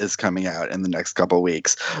lot is coming out in the next couple of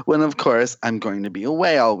weeks. When of course I'm going to be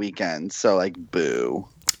away all weekend, so boo.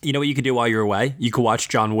 You know what you could do while you're away? You could watch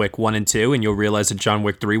John Wick 1 and 2, and you'll realize that John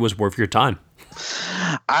Wick 3 was worth your time.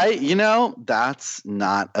 That's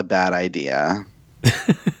not a bad idea.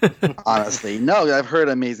 Honestly, no, I've heard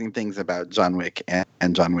amazing things about John Wick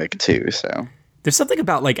and John Wick 2. So there's something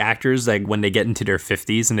about actors when they get into their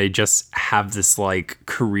 50s and they just have this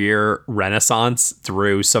career renaissance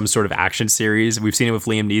through some sort of action series. We've seen it with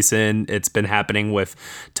Liam Neeson. It's been happening with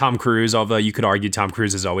Tom Cruise, although you could argue Tom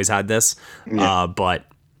Cruise has always had this. Yeah. But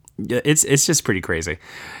it's just pretty crazy.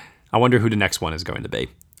 I wonder who the next one is going to be.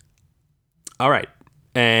 All right,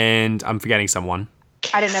 and I'm forgetting someone.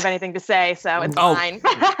 I didn't have anything to say, so it's fine.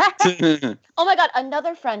 Oh my god,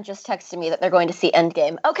 another friend just texted me that they're going to see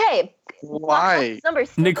Endgame. Okay. Why?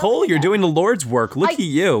 Nicole, you're doing the Lord's work. Look at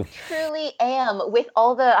you. I truly am. With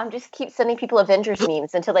all I'm just keep sending people Avengers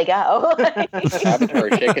memes until they go.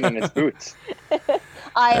 Avatar shaking in his boots.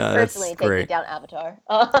 I am personally taking down Avatar.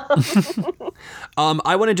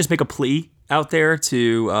 I want to just make a plea out there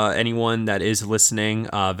to anyone that is listening,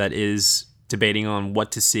 that is debating on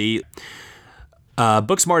what to see.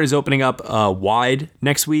 Booksmart is opening up wide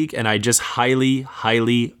next week, and I just highly,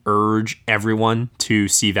 highly urge everyone to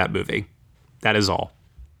see that movie. That is all.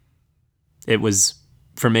 It was,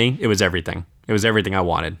 for me, it was everything. It was everything I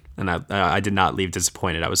wanted, and I did not leave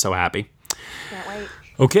disappointed. I was so happy. Can't wait.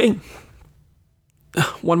 Okay.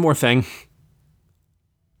 One more thing.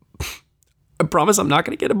 I promise I'm not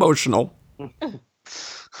going to get emotional. Oh,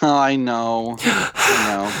 I know.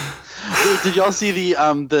 Wait, did y'all see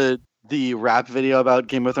the rap video about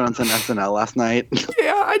Game of Thrones on SNL last night?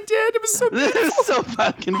 Yeah, I did. It was so beautiful. It was so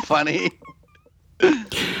fucking funny.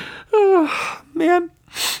 Oh, man.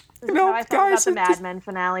 How I felt about the Mad Men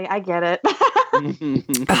finale. I get it.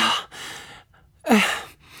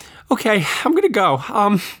 Okay, I'm going to go.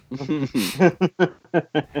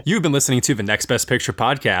 You've been listening to the Next Best Picture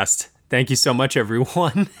podcast. Thank you so much,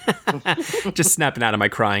 everyone. Just snapping out of my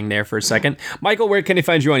crying there for a second. Michael, where can they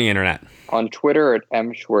find you on the internet? On Twitter at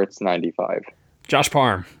mschwartz95. Josh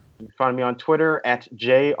Parham. You can find me on Twitter at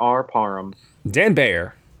jrparham. Dan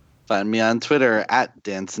Bayer. Find me on Twitter at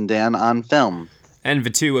DanceandDan on Film. And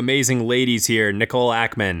the two amazing ladies here, Nicole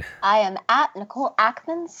Ackman. I am at Nicole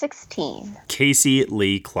Ackman 16. Casey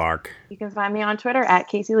Lee Clark. You can find me on Twitter at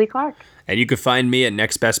Casey Lee Clark. And you can find me at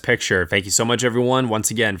Next Best Picture. Thank you so much, everyone,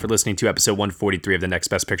 once again, for listening to episode 143 of the Next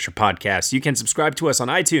Best Picture podcast. You can subscribe to us on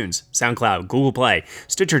iTunes, SoundCloud, Google Play,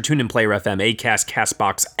 Stitcher, TuneIn, Player FM, Acast,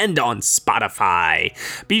 CastBox, and on Spotify.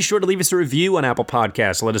 Be sure to leave us a review on Apple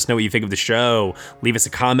Podcasts. Let us know what you think of the show. Leave us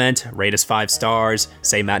a comment, rate us 5 stars,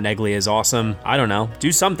 say Matt Neglia is awesome. I don't know.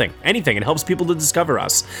 Do something. Anything. It helps people to discover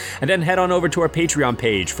us. And then head on over to our Patreon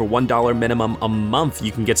page. For $1 minimum a month,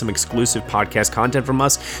 you can get some exclusive podcast content from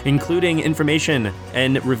us, including including information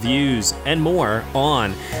and reviews and more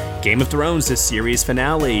on Game of Thrones, the series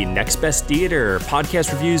finale, Next Best Theater,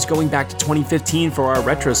 podcast reviews going back to 2015 for our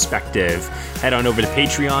retrospective. Head on over to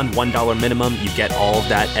Patreon, $1 minimum. You get all of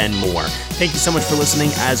that and more. Thank you so much for listening,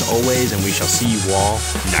 as always, and we shall see you all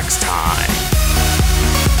next time.